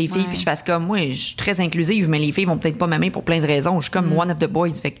connaisse les filles, puis je fasse comme, moi, je suis très inclusive, mais les filles vont peut-être pas m'aimer pour plein de raisons. Je suis comme one of the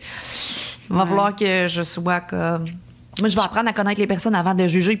boys. Fait que, il va falloir que je sois comme. Moi, je vais apprendre à connaître les personnes avant de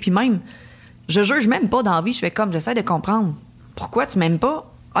juger, puis même, je juge même pas dans la vie. Je fais comme, j'essaie de comprendre. Pourquoi tu m'aimes pas?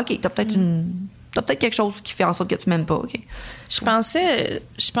 OK, t'as peut-être quelque chose qui fait en sorte que tu m'aimes pas, OK.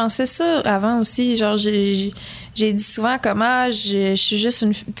 Je pensais ça avant aussi. Genre, j'ai dit souvent comment je suis juste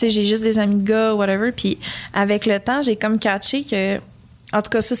tu sais, j'ai juste des amis de gars, whatever. Puis avec le temps, j'ai comme catché que, en tout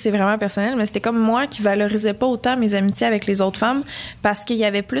cas, ça, c'est vraiment personnel, mais c'était comme moi qui valorisais pas autant mes amitiés avec les autres femmes parce qu'il y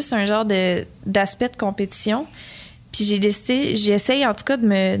avait plus un genre d'aspect de compétition. Puis j'essaye en tout cas de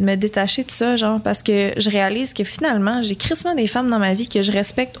me détacher de ça, genre, parce que je réalise que finalement, j'ai crissement des femmes dans ma vie que je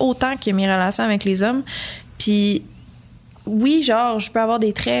respecte autant que mes relations avec les hommes. Puis oui, genre, je peux avoir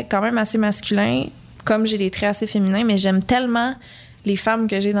des traits quand même assez masculins, comme j'ai des traits assez féminins, mais j'aime tellement les femmes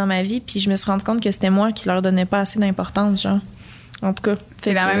que j'ai dans ma vie, puis je me suis rendu compte que c'était moi qui leur donnais pas assez d'importance, genre. En tout cas.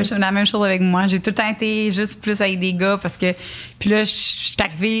 C'est la même chose avec moi. J'ai tout le temps été juste plus avec des gars parce que. Puis là, je suis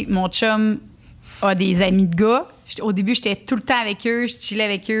arrivée, mon chum a des amis de gars. Au début, j'étais tout le temps avec eux, je chillais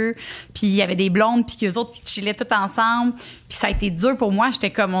avec eux, puis il y avait des blondes, puis qu'eux autres, ils chillaient tout ensemble. Puis ça a été dur pour moi.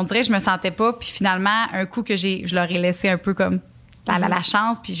 J'étais comme, on dirait, je me sentais pas. Puis finalement, un coup que je leur ai laissé un peu comme la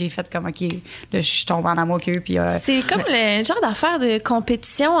chance, puis j'ai fait comme, OK, là, je suis tombée en amour avec eux. Puis, c'est comme le genre d'affaire de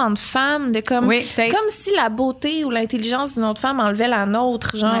compétition entre femmes, de comme, oui, comme si la beauté ou l'intelligence d'une autre femme enlevait la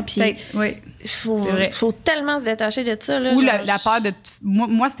nôtre, genre. Puis oui. Il faut tellement se détacher de ça. Là, ou genre, la peur de...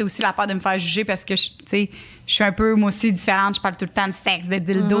 Moi, c'était aussi la peur de me faire juger parce que, tu sais, je suis un peu, moi aussi, différente. Je parle tout le temps de sexe, de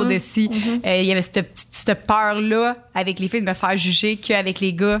dildo, de ci. Il y avait cette peur-là avec les filles de me faire juger qu'avec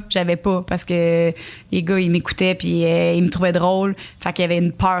les gars, j'avais pas. Parce que les gars, ils m'écoutaient puis ils me trouvaient drôle. Fait qu'il y avait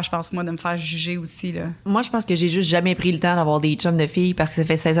une peur, je pense, moi, de me faire juger aussi. Là. Moi, je pense que j'ai juste jamais pris le temps d'avoir des chums de filles parce que ça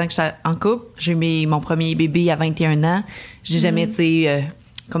fait 16 ans que j'étais en couple. J'ai eu mon premier bébé à 21 ans. J'ai jamais, tu sais...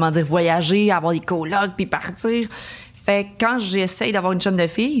 voyager, avoir des colocs, puis partir. Fait que quand j'essaye d'avoir une chum de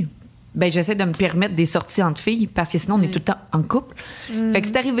fille, ben j'essaie de me permettre des sorties entre filles parce que sinon, on est tout le temps en couple. Fait que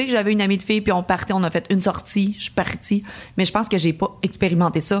c'est arrivé que j'avais une amie de fille, puis on partait, on a fait une sortie, je suis partie. Mais je pense que j'ai pas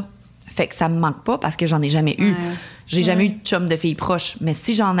expérimenté ça. Fait que ça me manque pas parce que j'en ai jamais eu. J'ai jamais eu de chum de fille proche. Mais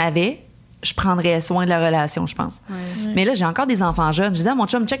si j'en avais, je prendrais soin de la relation, je pense. Mais là, j'ai encore des enfants jeunes. Je disais à mon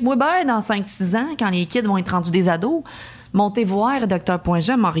chum, check-moi bien dans 5-6 ans, quand les kids vont être rendus des ados, montez voir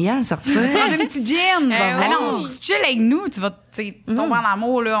Dr.G à Montréal, sortir. Prendre une petite gym. Non, si tu chill avec nous, tu vas tomber en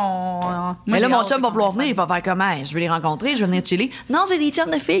amour. Là, mais là, mon chum va vouloir venir, il va faire comment? Je vais les rencontrer, je vais venir chiller. Non, j'ai des chums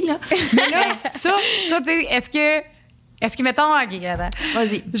de filles, là. Mais là, ça est-ce que, mettons, OK, attends.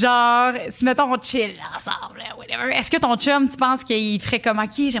 Vas-y. Genre, si, mettons, on chill ensemble, whatever, est-ce que ton chum, tu penses qu'il ferait comme,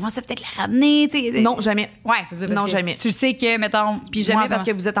 OK, j'aimerais ça peut-être la ramener, tu sais? Non, jamais. Ouais, c'est ça. Non, jamais. Tu sais que, mettons. Puis jamais parce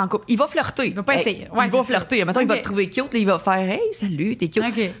que vous êtes en couple. Il va flirter. Il va pas essayer. Ouais, il va flirter. Mettons, il va te trouver cute, là, il va faire, hey, salut, t'es cute.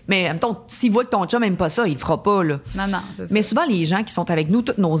 Okay. Mais, mettons, s'il voit que ton chum aime pas ça, il le fera pas, là. Non, c'est ça. Mais souvent, les gens qui sont avec nous,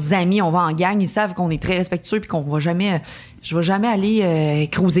 tous nos amis, on va en gang, ils savent qu'on est très respectueux puis qu'on va jamais. Je vais jamais aller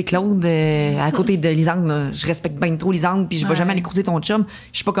cruiser Claude à côté de Lisande. Là. Je respecte bien trop Lisande, puis je vais jamais aller cruiser ton chum.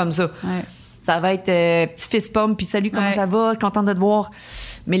 Je suis pas comme ça. Ouais. Ça va être petit fist pump, puis salut, comment ça va? Contente de te voir.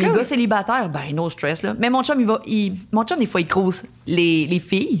 Mais les gars célibataires, ben no stress là. Mais mon chum, mon chum des fois il crouse les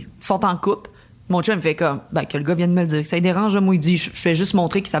filles qui sont en couple. Mon chum me fait comme, ben que le gars vient de me le dire, que ça le dérange. Moi il dit, je fais juste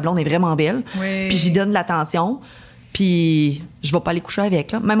montrer que sa blonde est vraiment belle. Oui. Puis j'y donne de l'attention. Puis je vais pas aller coucher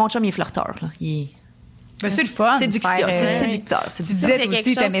avec là. Mais mon chum il est flirteur là. Ben, c'est le fun. Séducteur. C'est séducteur. Tu disais c'est aussi, quelque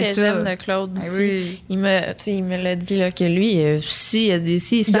chose t'aimais que ça. j'aime de Claude aussi. Oui. Il me l'a dit là, que lui, si, il a des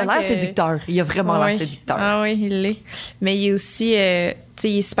si, il a l'air séducteur. Il a vraiment l'air séducteur. Ah oui, il l'est. Mais il est aussi, tu sais,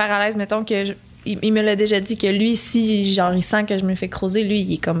 il est super à l'aise. Mettons que il me l'a déjà dit que lui, si genre il sent que je me fais creuser, lui,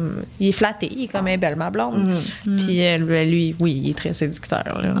 il est flatté, il est comme un belle ma blonde. Puis lui, oui, il est très séducteur.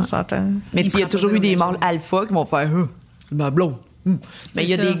 Là, on s'entend. Mais il y a toujours eu des mâles alpha qui vont faire ma blonde. Mais il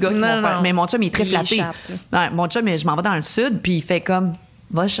y a des gars qui vont faire. Mais mon chum, il est très flatté. Mon chum, je m'en vais dans le sud, puis il fait comme,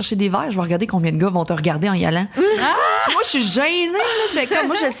 va chercher des verres, je vais regarder combien de gars vont te regarder en y allant. Moi, je suis gênée. Là. Je fais comme,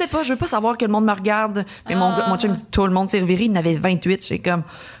 moi, je le sais pas, je veux pas savoir que le monde me regarde. Mais mon chum, tout le monde s'est reviré, il en avait 28. J'ai comme,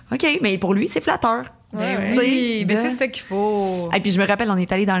 OK, mais pour lui, c'est flatteur. Oui, mais c'est ça qu'il faut. Et puis je me rappelle, on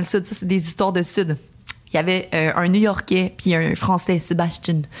est allé dans le sud, ça, c'est des histoires de sud. Il y avait un New-Yorkais, puis un Français,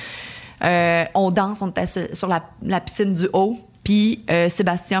 Sébastien. On danse, on était sur la piscine du haut. Puis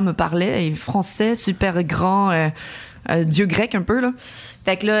Sébastien me parlait, il est français, super grand, dieu grec un peu, là.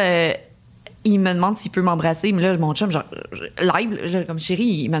 Fait que là, il me demande s'il peut m'embrasser. Mais là, mon chum, genre, live, là, comme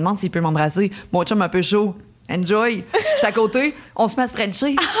chérie, il me demande s'il peut m'embrasser. Mon chum un peu chaud. Enjoy. J'étais à côté. On se met à se frencher. Oh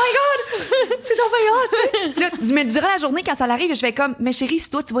my God! C'est donc bien hot, tu sais. Là, mais durant la journée, quand ça arrive, je fais comme, mais chérie, si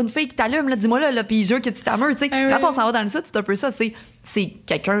toi, tu vois une fille qui t'allume, là, dis-moi là, puis je veux que tu t'ameures, tu sais. Quand on s'en va dans le sud, c'est un peu ça. C'est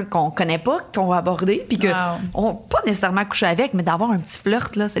quelqu'un qu'on connaît pas, qu'on va aborder, puis on pas nécessairement coucher avec, mais d'avoir un petit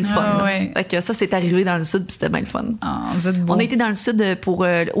flirt, là, c'est le fun. Fait que ça, c'est arrivé dans le sud, puis c'était bien le fun. Vous êtes beau. On a été dans le sud pour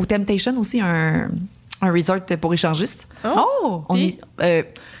au Temptation aussi, un resort pour échangistes. On est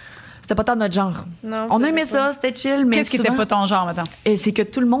c'était pas tant notre genre. Non, on aimait ça, c'était chill, mais qu'est-ce qui était pas ton genre, maintenant? C'est que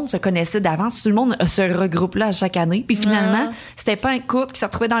tout le monde se connaissait d'avance, tout le monde se regroupe là à chaque année, puis finalement, c'était pas un couple qui se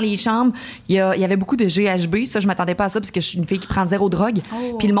retrouvait dans les chambres. Il y avait beaucoup de GHB, ça je m'attendais pas à ça parce que je suis une fille qui prend zéro drogue.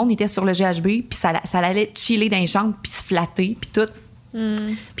 Puis le monde était sur le GHB, puis ça allait chiller dans les chambres, puis se flatter, puis tout.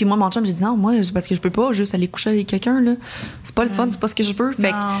 Puis moi, mon chum, j'ai dit non, moi, c'est parce que je peux pas juste aller coucher avec quelqu'un, là. C'est pas le fun, c'est pas ce que je veux.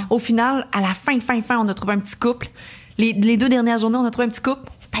 Fait au final, à la fin, on a trouvé un petit couple. Les 2 dernières journées, on a trouvé un petit couple.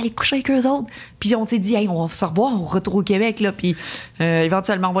 On est allé coucher avec eux autres. Puis on s'est dit, hey, on va se revoir au retour au Québec, là. Puis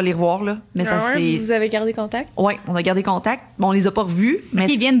éventuellement, on va les revoir, là. Mais ça, c'est. Vous avez gardé contact? Oui, on a gardé contact. Bon, on les a pas revus. Mais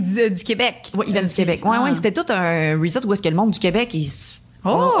ils viennent du Québec. Oui, ils viennent du Québec. Oui, c'était tout un resort où est-ce que le monde du Québec,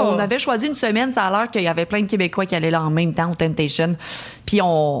 on avait choisi une semaine, ça a l'air qu'il y avait plein de Québécois qui allaient là en même temps au Temptation. Puis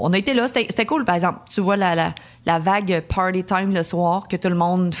on a été là, c'était cool, par exemple. Tu vois la vague party time le soir, que tout le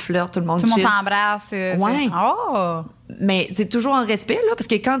monde flirte, tout le monde chill. S'embrasse. Ouais. Mais c'est toujours en respect, là, parce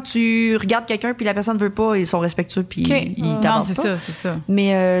que quand tu regardes quelqu'un puis la personne veut pas, ils sont respectueux puis ils t'abordent pas. Non, c'est ça.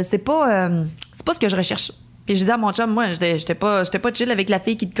 Mais c'est pas ce que je recherche. Puis je disais à mon chum, moi, j'étais pas chill avec la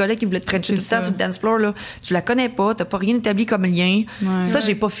fille qui te collait, qui voulait te frencher tout le temps sur le dance floor, là. Tu la connais pas, t'as pas rien établi comme lien. Ça,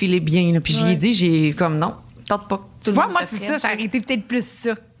 j'ai pas filé bien, là. Puis j'y ai dit, j'ai comme non, tente pas. Tu vois, moi, c'est ça aurait été peut-être plus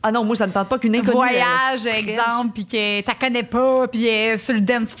ça. Ah non, moi, ça me tente pas qu'une inconnue. Voyage, exemple, puis que t'as connais pas, puis sur le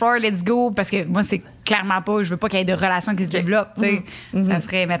dance floor, let's go. Parce que moi, c'est clairement pas, je veux pas qu'il y ait de relations qui se développent, tu sais. Ça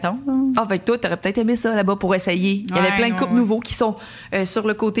serait, mettons. Ah, fait que toi, t'aurais peut-être aimé ça là-bas pour essayer. Il y avait plein de couples nouveaux qui sont sur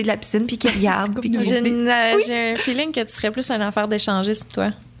le côté de la piscine, puis qui regardent. J'ai un feeling que tu serais plus une affaire d'échangiste, toi.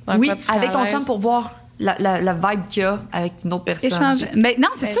 Oui, avec ton chum pour voir la vibe qu'il y a avec une autre personne. Échanger. Mais non,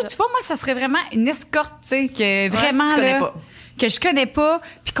 c'est ça, tu vois, moi, ça serait vraiment une escorte, tu sais, que vraiment. Tu connais pas. Que je connais pas,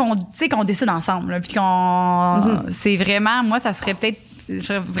 puis qu'on décide ensemble, puis qu'on. C'est vraiment, moi, ça serait peut-être.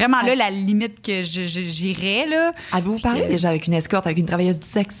 Vraiment là, la limite que j'irais, là. Avez-vous parlé déjà avec une escorte, avec une travailleuse du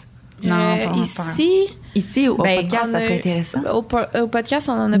sexe? Non, Ici, au podcast, ça serait intéressant. Au podcast,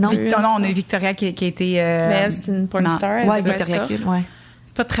 on en a plus. Non, on a eu Victoria qui a été. Mais elle, c'est une porn star. Oui, Victoria Kidd, oui.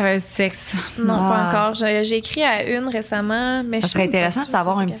 Pas de travailleuse du sexe. Non, pas encore. J'ai écrit à une récemment, mais ça serait intéressant de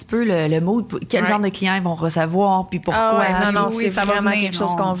savoir un petit peu le mood, quel genre de clients ils vont recevoir, puis pourquoi. Non, c'est vraiment quelque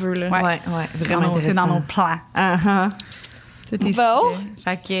chose qu'on veut. Là. Ouais, vraiment intéressant. C'est dans nos plans. C'était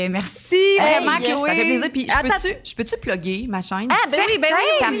fait que merci vraiment, Chloé. Ça fait plaisir. Puis je peux-tu plugger ma chaîne? Ah, ben oui.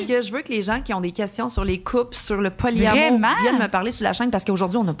 Parce que je veux que les gens qui ont des questions sur les couples, sur le polyamour, viennent me parler sur la chaîne parce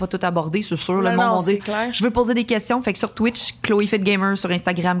qu'aujourd'hui, on n'a pas tout abordé, c'est sûr. Le monde dit. Je veux poser des questions. Fait que sur Twitch, Chloé Fitgamer, sur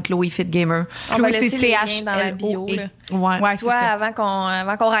Instagram, Chloé Fitgamer. On va laisser les liens dans la bio. Ouais, toi, avant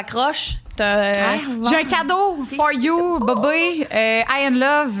qu'on raccroche, j'ai un cadeau for you, Bobby. I and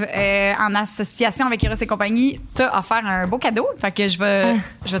Love, en association avec Eros et compagnie, t'a offert un beau cadeau. Fait que je vais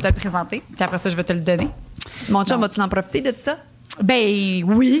te le présenter. Puis après ça, je vais te le donner. Mon chum, vas-tu en profiter de ça? Ben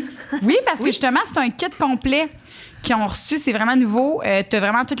oui. Oui, parce que justement, c'est un kit complet qu'ils ont reçu. C'est vraiment nouveau. T'as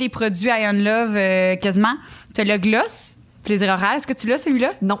vraiment tous les produits I and Love quasiment. T'as le gloss. Plaisir oral. Est-ce que tu l'as,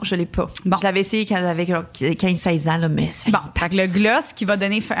 celui-là? Non, je l'ai pas. Bon. Je l'avais essayé quand j'avais 15-16 ans, là, mais bon, fait que le gloss qui va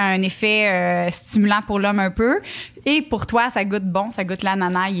donner un effet stimulant pour l'homme un peu. Et pour toi, ça goûte bon. Ça goûte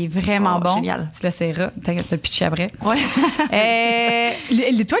l'ananas. Il est vraiment bon. Génial. Tu l'essayeras. T'as le pitché après. Ouais.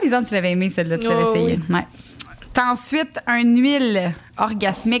 Toi, Lisanne, tu l'avais aimé, celle-là. Tu l'avais essayé. Oui. Ouais. T'as ensuite une huile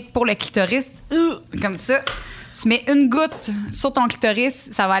orgasmique pour le clitoris. Comme ça. Tu mets une goutte sur ton clitoris,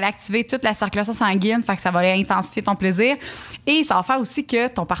 ça va aller activer toute la circulation sanguine, fait que ça va aller intensifier ton plaisir. Et ça va faire aussi que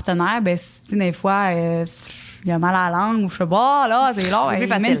ton partenaire, ben, si des fois, il a mal à la langue ou je sais pas, là, c'est long, il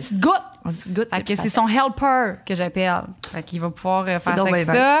met une petite goutte. Une petite goutte. Fait que c'est son helper que j'appelle. Fait qu'il va pouvoir faire ça avec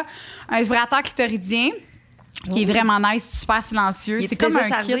ça. Un vibrateur clitoridien. Qui est vraiment nice, super silencieux. C'est comme un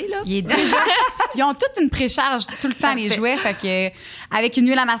chargé, kit. Là? Il est déjà. Ils ont toute une précharge tout le temps, les jouets. Fait que, avec une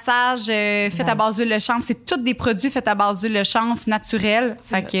huile à massage faite à base d'huile de chanvre, c'est tous des produits faits à base d'huile de chanvre naturelle,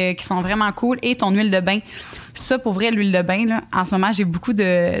 fait que, qui sont vraiment cool. Et ton huile de bain. Ça, pour vrai, l'huile de bain, là, en ce moment, j'ai beaucoup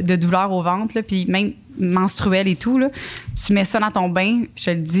de douleurs au ventre. Là, puis même menstruelle et tout, là, tu mets ça dans ton bain, je te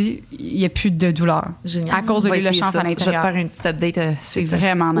le dis, il n'y a plus de douleur. Génial. À cause de On va l'huile de essayer chanvre ça. à l'intérieur. Je vais te faire un petit update. C'est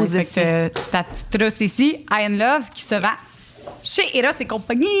vraiment nice. aux Fait que, ta petite trousse ici, I and Love, qui se vend chez Eros et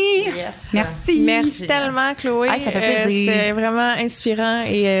compagnie. Merci. Merci tellement, Chloé. Hey, ça fait plaisir. C'était vraiment inspirant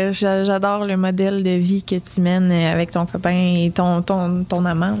et j'adore le modèle de vie que tu mènes avec ton copain et ton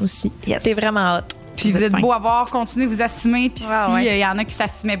amant aussi. Yes. T'es vraiment hot. Puis vous êtes beau à voir, continuez de vous assumer. Puis Ouais, s'il y en a qui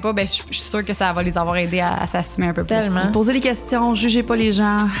s'assumaient pas, ben, je suis sûre que ça va les avoir aidés à s'assumer un peu plus. Tellement. Posez des questions, jugez pas les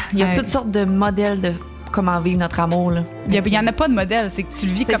gens. Il y a Ouais. toutes sortes de modèles de comment vivre notre amour. Là. Il y en a pas de modèle, c'est que tu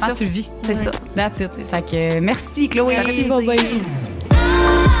le vis C'est comment ça. tu le vis. C'est ça. That's it. Fait que merci Chloé. Merci, bye-bye.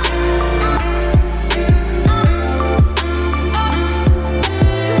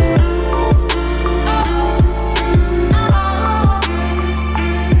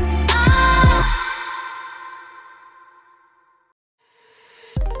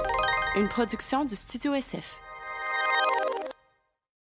 Une production du Studio SF.